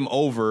pull them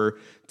over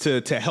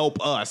to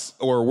help us,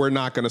 or we're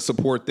not going to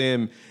support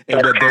them in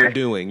what they're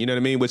doing. You know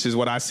what I mean? Which is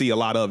what I see a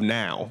lot of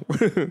now.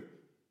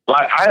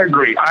 I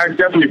agree. I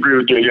definitely agree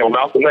with you. You know,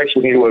 Malcolm X,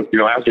 when he was,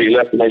 after he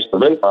left the Nation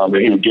of Islam,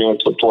 he was giving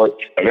support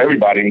of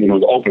everybody and he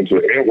was open to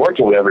it and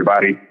working with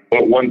everybody.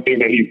 But one thing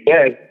that he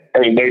said,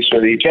 and he made sure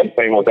that he kept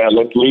saying was that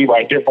let's leave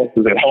our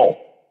differences at home.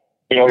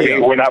 You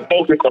know, we're not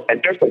focused on our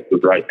differences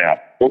right now.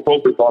 We're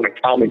focused on the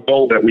common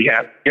goal that we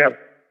have together.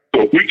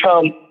 So if we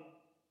come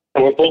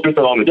and we're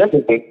focusing on the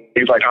differences,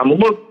 he's like, I'm a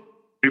Muslim.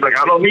 He's like,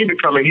 I don't need to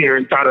come in here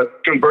and try to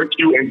convert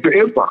you into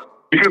Islam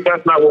because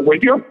that's not what we're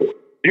here for.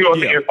 You know,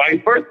 and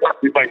vice versa.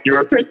 He's like,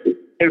 you're a Christian.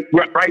 And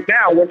right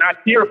now, we're not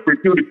here for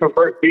you to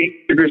convert me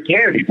to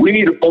Christianity. We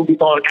need to focus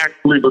on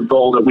actually the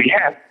goal that we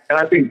have. And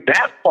I think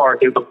that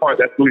part is the part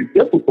that's really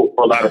difficult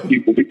for a lot of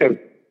people because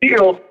they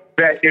feel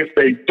that if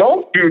they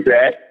don't do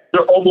that,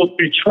 they're almost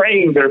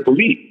betraying their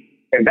belief.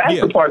 And that's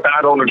the part that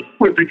I don't agree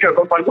with because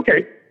I'm like,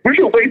 okay, we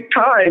can waste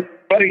time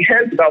butting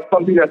heads about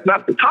something that's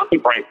not the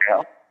topic right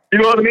now. You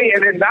know what I mean?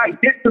 And then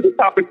not get to the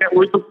topic that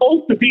we're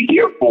supposed to be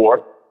here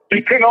for.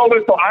 Because all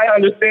this, so I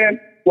understand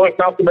what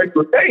Malcolm X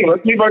was saying.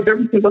 Let's leave our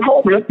differences at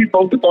home and let's be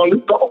focused on this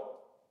goal.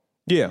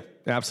 Yeah,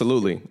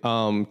 absolutely.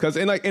 Because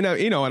I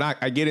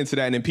get into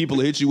that, and then people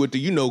hit you with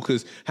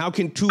because how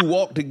can two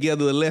walk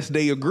together unless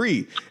they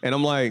agree? And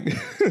I'm like,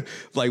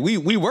 like we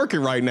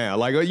working right now.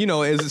 Like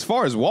as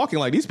far as walking,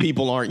 like these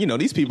people aren't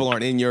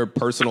in your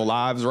personal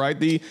lives, right?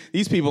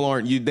 These people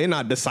aren't they're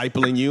not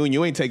discipling you, and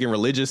you ain't taking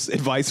religious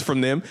advice from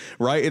them,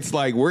 right? It's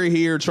like we're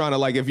here trying to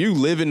like if you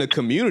live in a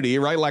community,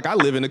 right? Like I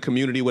live in a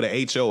community with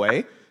an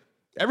HOA.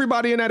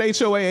 Everybody in that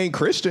HOA ain't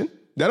Christian.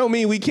 That don't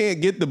mean we can't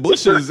get the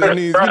bushes and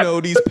these,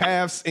 these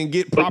paths and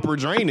get proper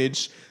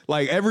drainage.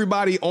 Like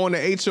everybody on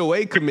the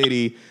HOA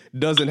committee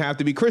doesn't have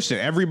to be Christian.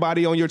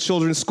 Everybody on your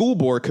children's school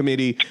board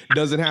committee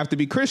doesn't have to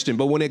be Christian.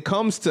 But when it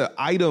comes to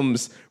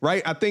items,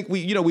 right, I think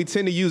we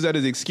tend to use that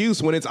as an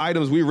excuse when it's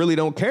items we really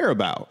don't care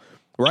about.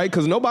 Right,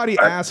 because nobody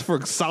asked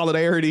for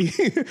solidarity,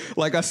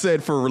 like I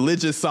said, for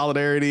religious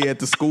solidarity at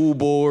the school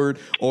board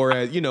or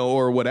at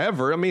or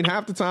whatever. I mean,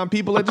 half the time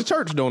people at the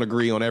church don't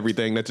agree on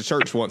everything that the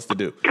church wants to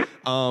do.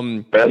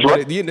 That's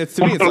right. To me, it's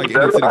like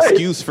it's an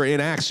excuse for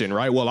inaction,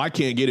 right? Well, I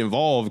can't get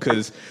involved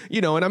because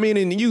and I mean,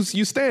 and you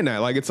stand that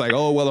like it's like,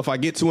 oh well, if I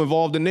get too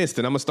involved in this,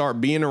 then I'm gonna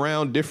start being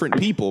around different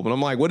people. But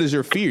I'm like, what is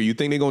your fear? You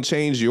think they're gonna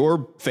change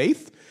your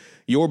faith?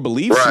 Your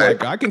beliefs? Right.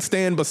 Like I can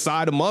stand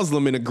beside a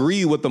Muslim and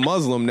agree with the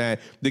Muslim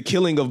that the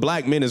killing of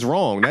black men is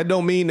wrong. That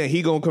don't mean that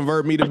he gonna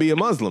convert me to be a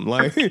Muslim.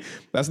 Like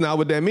that's not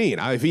what that mean.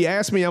 If he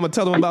asks me, I'm gonna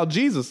tell him about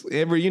Jesus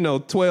every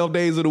 12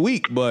 days of the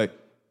week. But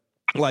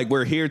like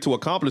we're here to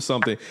accomplish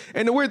something.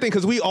 And the weird thing,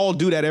 because we all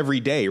do that every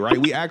day, right?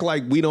 We act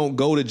like we don't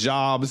go to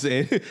jobs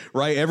and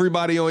right.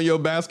 Everybody on your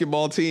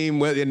basketball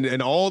team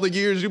in all the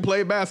years you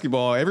played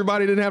basketball,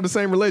 everybody didn't have the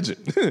same religion,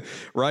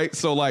 right?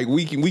 So like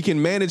we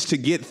can manage to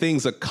get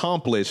things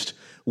accomplished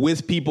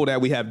with people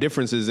that we have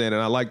differences in.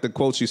 And I like the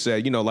quotes you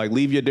said, like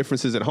leave your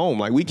differences at home.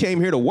 Like we came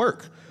here to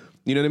work.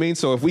 You know what I mean?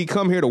 So if we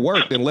come here to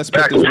work, then let's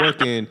put this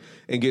work in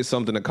and get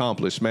something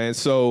accomplished, man.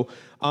 So,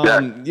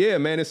 yeah,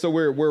 man. And so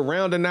we're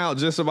rounding out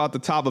just about the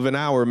top of an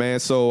hour, man.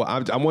 So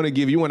I want to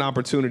give you an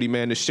opportunity,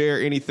 man, to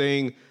share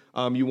anything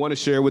you want to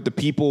share with the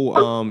people.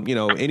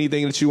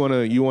 Anything that you want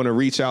to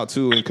reach out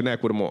to and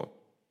connect with them on.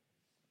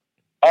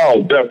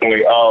 Oh,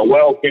 definitely.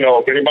 Well,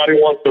 if anybody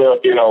wants to,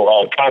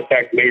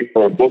 contact me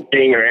for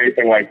booking or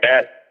anything like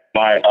that,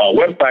 my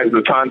website is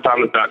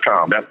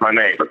etonthomas.com. That's my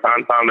name,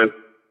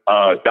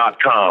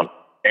 etonthomas.com.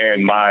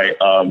 And my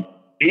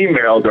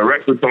email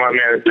directly to my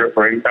manager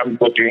for any type of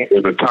booking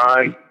is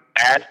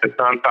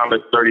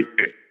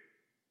etan@etonthomas36.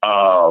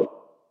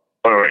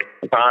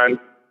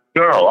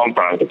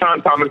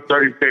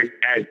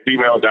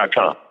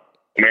 etonthomas36@gmail.com.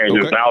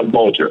 Manager Val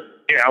Bolger.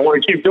 Yeah, I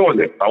want to keep doing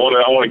this. I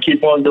want to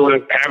keep on doing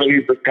it, having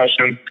these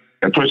discussions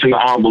and pushing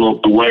the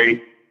envelope the way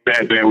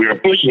that we are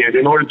pushing it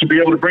in order to be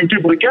able to bring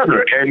people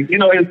together. And,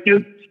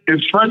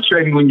 it's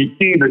frustrating when you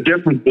see the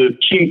differences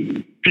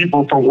keep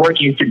people from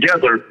working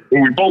together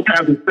when we both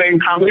have the same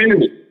common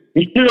enemy.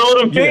 You know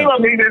what I'm saying? Yeah. I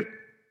mean, and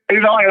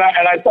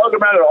I talk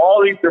about it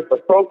all these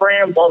different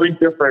programs, all these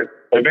different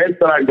events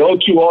that I go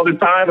to all the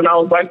time. And I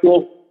was like,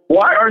 well,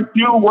 why aren't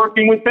you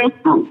working with this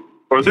group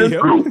or this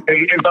group?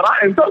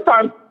 And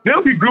sometimes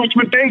there'll be groups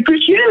within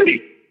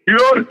Christianity. You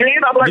know what I'm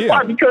saying? I'm like,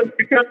 why? Because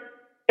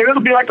and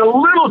it'll be like a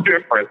little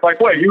difference. Like,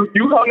 wait, you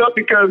hung up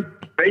because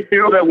they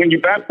feel that when you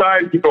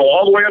baptize, you go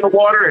all the way in the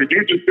water and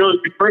you just feel it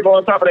sprinkle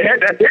on top of the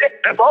head. That's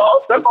it. That's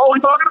all. That's all we're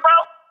talking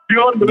about. You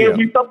know what I mean? There'll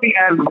be something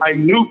as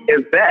minute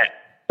as that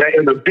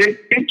in the big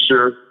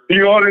picture,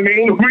 you know what I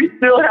mean? We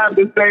still have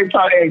the same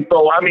time. And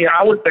so, I mean,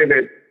 I would say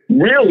that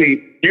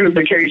really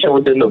unification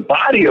within the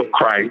body of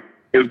Christ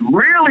is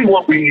really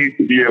what we need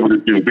to be able to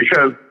do.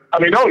 Because, I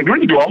mean, we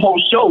can do a whole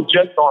show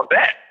just on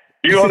that.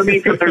 You know what I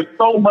mean? Because there's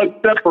so much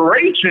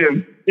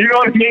separation, you know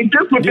what I mean,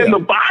 just within the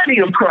body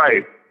of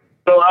Christ.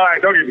 So, all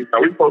right, don't get me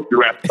started. We're supposed to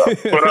wrap up.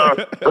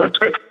 But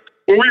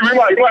we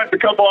might have to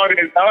come on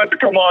and I have to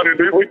come on and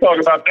we talk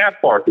about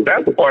that part, because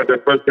that's the part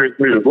that frustrates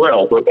me as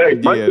well. But hey,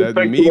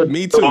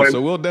 me too.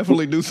 So we'll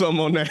definitely do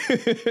something on that.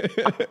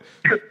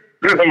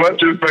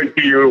 Much respect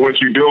to you and what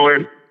you're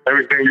doing,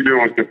 everything you're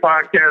doing with your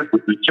podcast,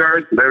 with the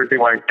church, and everything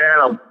like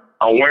that.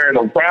 I'm wearing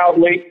them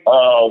proudly.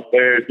 And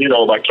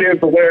my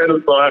kids are wearing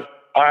them, so I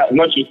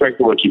much respect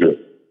to what you do.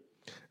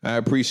 I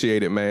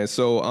appreciate it, man.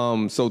 So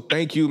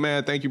thank you,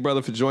 man. Thank you,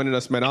 brother, for joining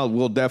us, man.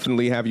 We'll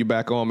definitely have you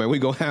back on, man. We're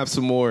going to have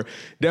some more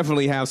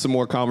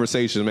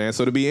conversations, man.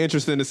 So it'll be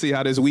interesting to see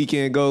how this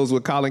weekend goes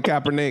with Colin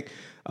Kaepernick.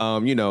 I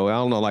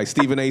don't know, like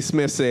Stephen A.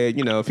 Smith said,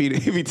 if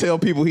he tell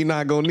people he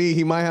not going to need,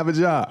 he might have a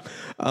job.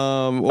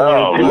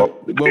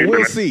 But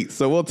we'll see.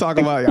 So we'll talk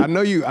about it. I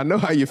know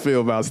how you feel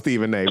about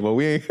Stephen A., but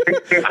I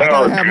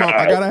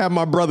gotta have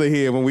my brother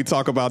here when we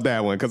talk about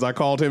that one, because I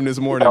called him this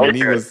morning and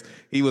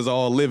he was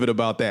all livid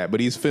about that, but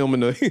he's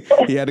filming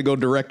he had to go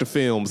direct a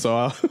film.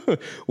 So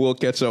we'll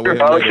catch up with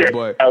him later.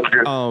 But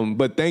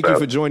thank you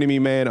for joining me,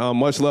 man.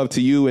 Much love to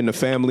you and the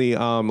family.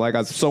 Like I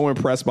was so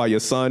impressed by your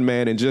son,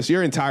 man, and just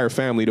your entire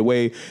family, the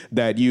way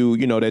that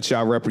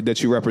that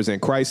you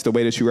represent Christ, the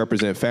way that you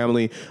represent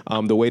family,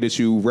 the way that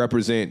you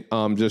represent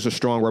just a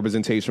strong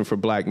representation for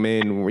black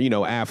men,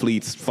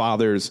 athletes,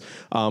 fathers,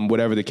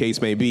 whatever the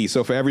case may be.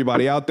 So for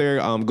everybody out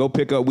there, go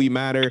pick up We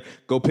Matter,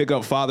 go pick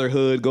up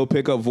Fatherhood, go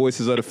pick up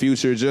Voices of the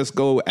Future. Just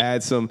go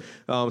add some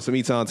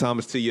Etan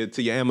Thomas to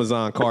your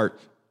Amazon cart.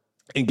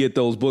 and get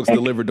those books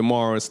delivered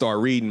tomorrow and start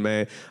reading,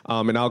 man.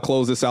 And I'll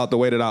close this out the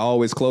way that I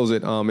always close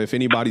it. If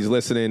anybody's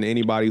listening,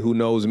 anybody who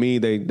knows me,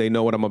 they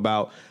know what I'm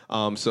about.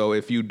 So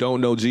if you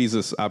don't know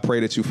Jesus, I pray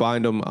that you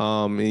find him,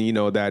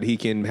 and that he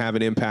can have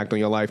an impact on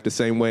your life the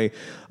same way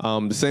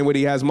that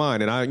he has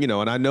mine. And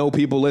I know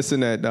people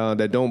listen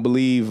that don't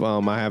believe.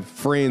 I have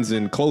friends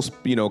and close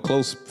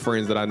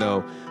friends that I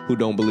know who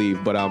don't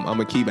believe, but I'm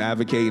gonna keep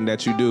advocating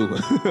that you do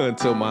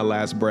until my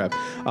last breath.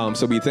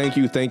 So we thank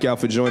y'all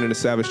for joining the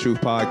Savage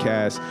Truth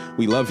Podcast.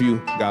 We love you.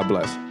 God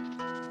bless.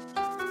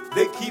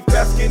 They keep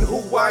asking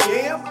who I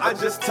am, I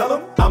just tell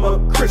them I'm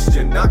a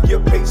Christian.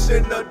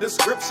 Occupation, a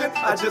description,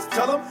 I just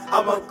tell them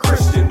I'm a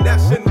Christian.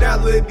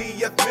 Nationality,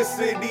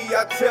 ethnicity,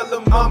 I tell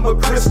them I'm a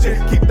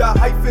Christian. Keep the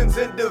hyphens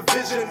in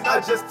division,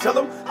 I just tell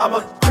them I'm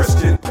a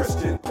Christian.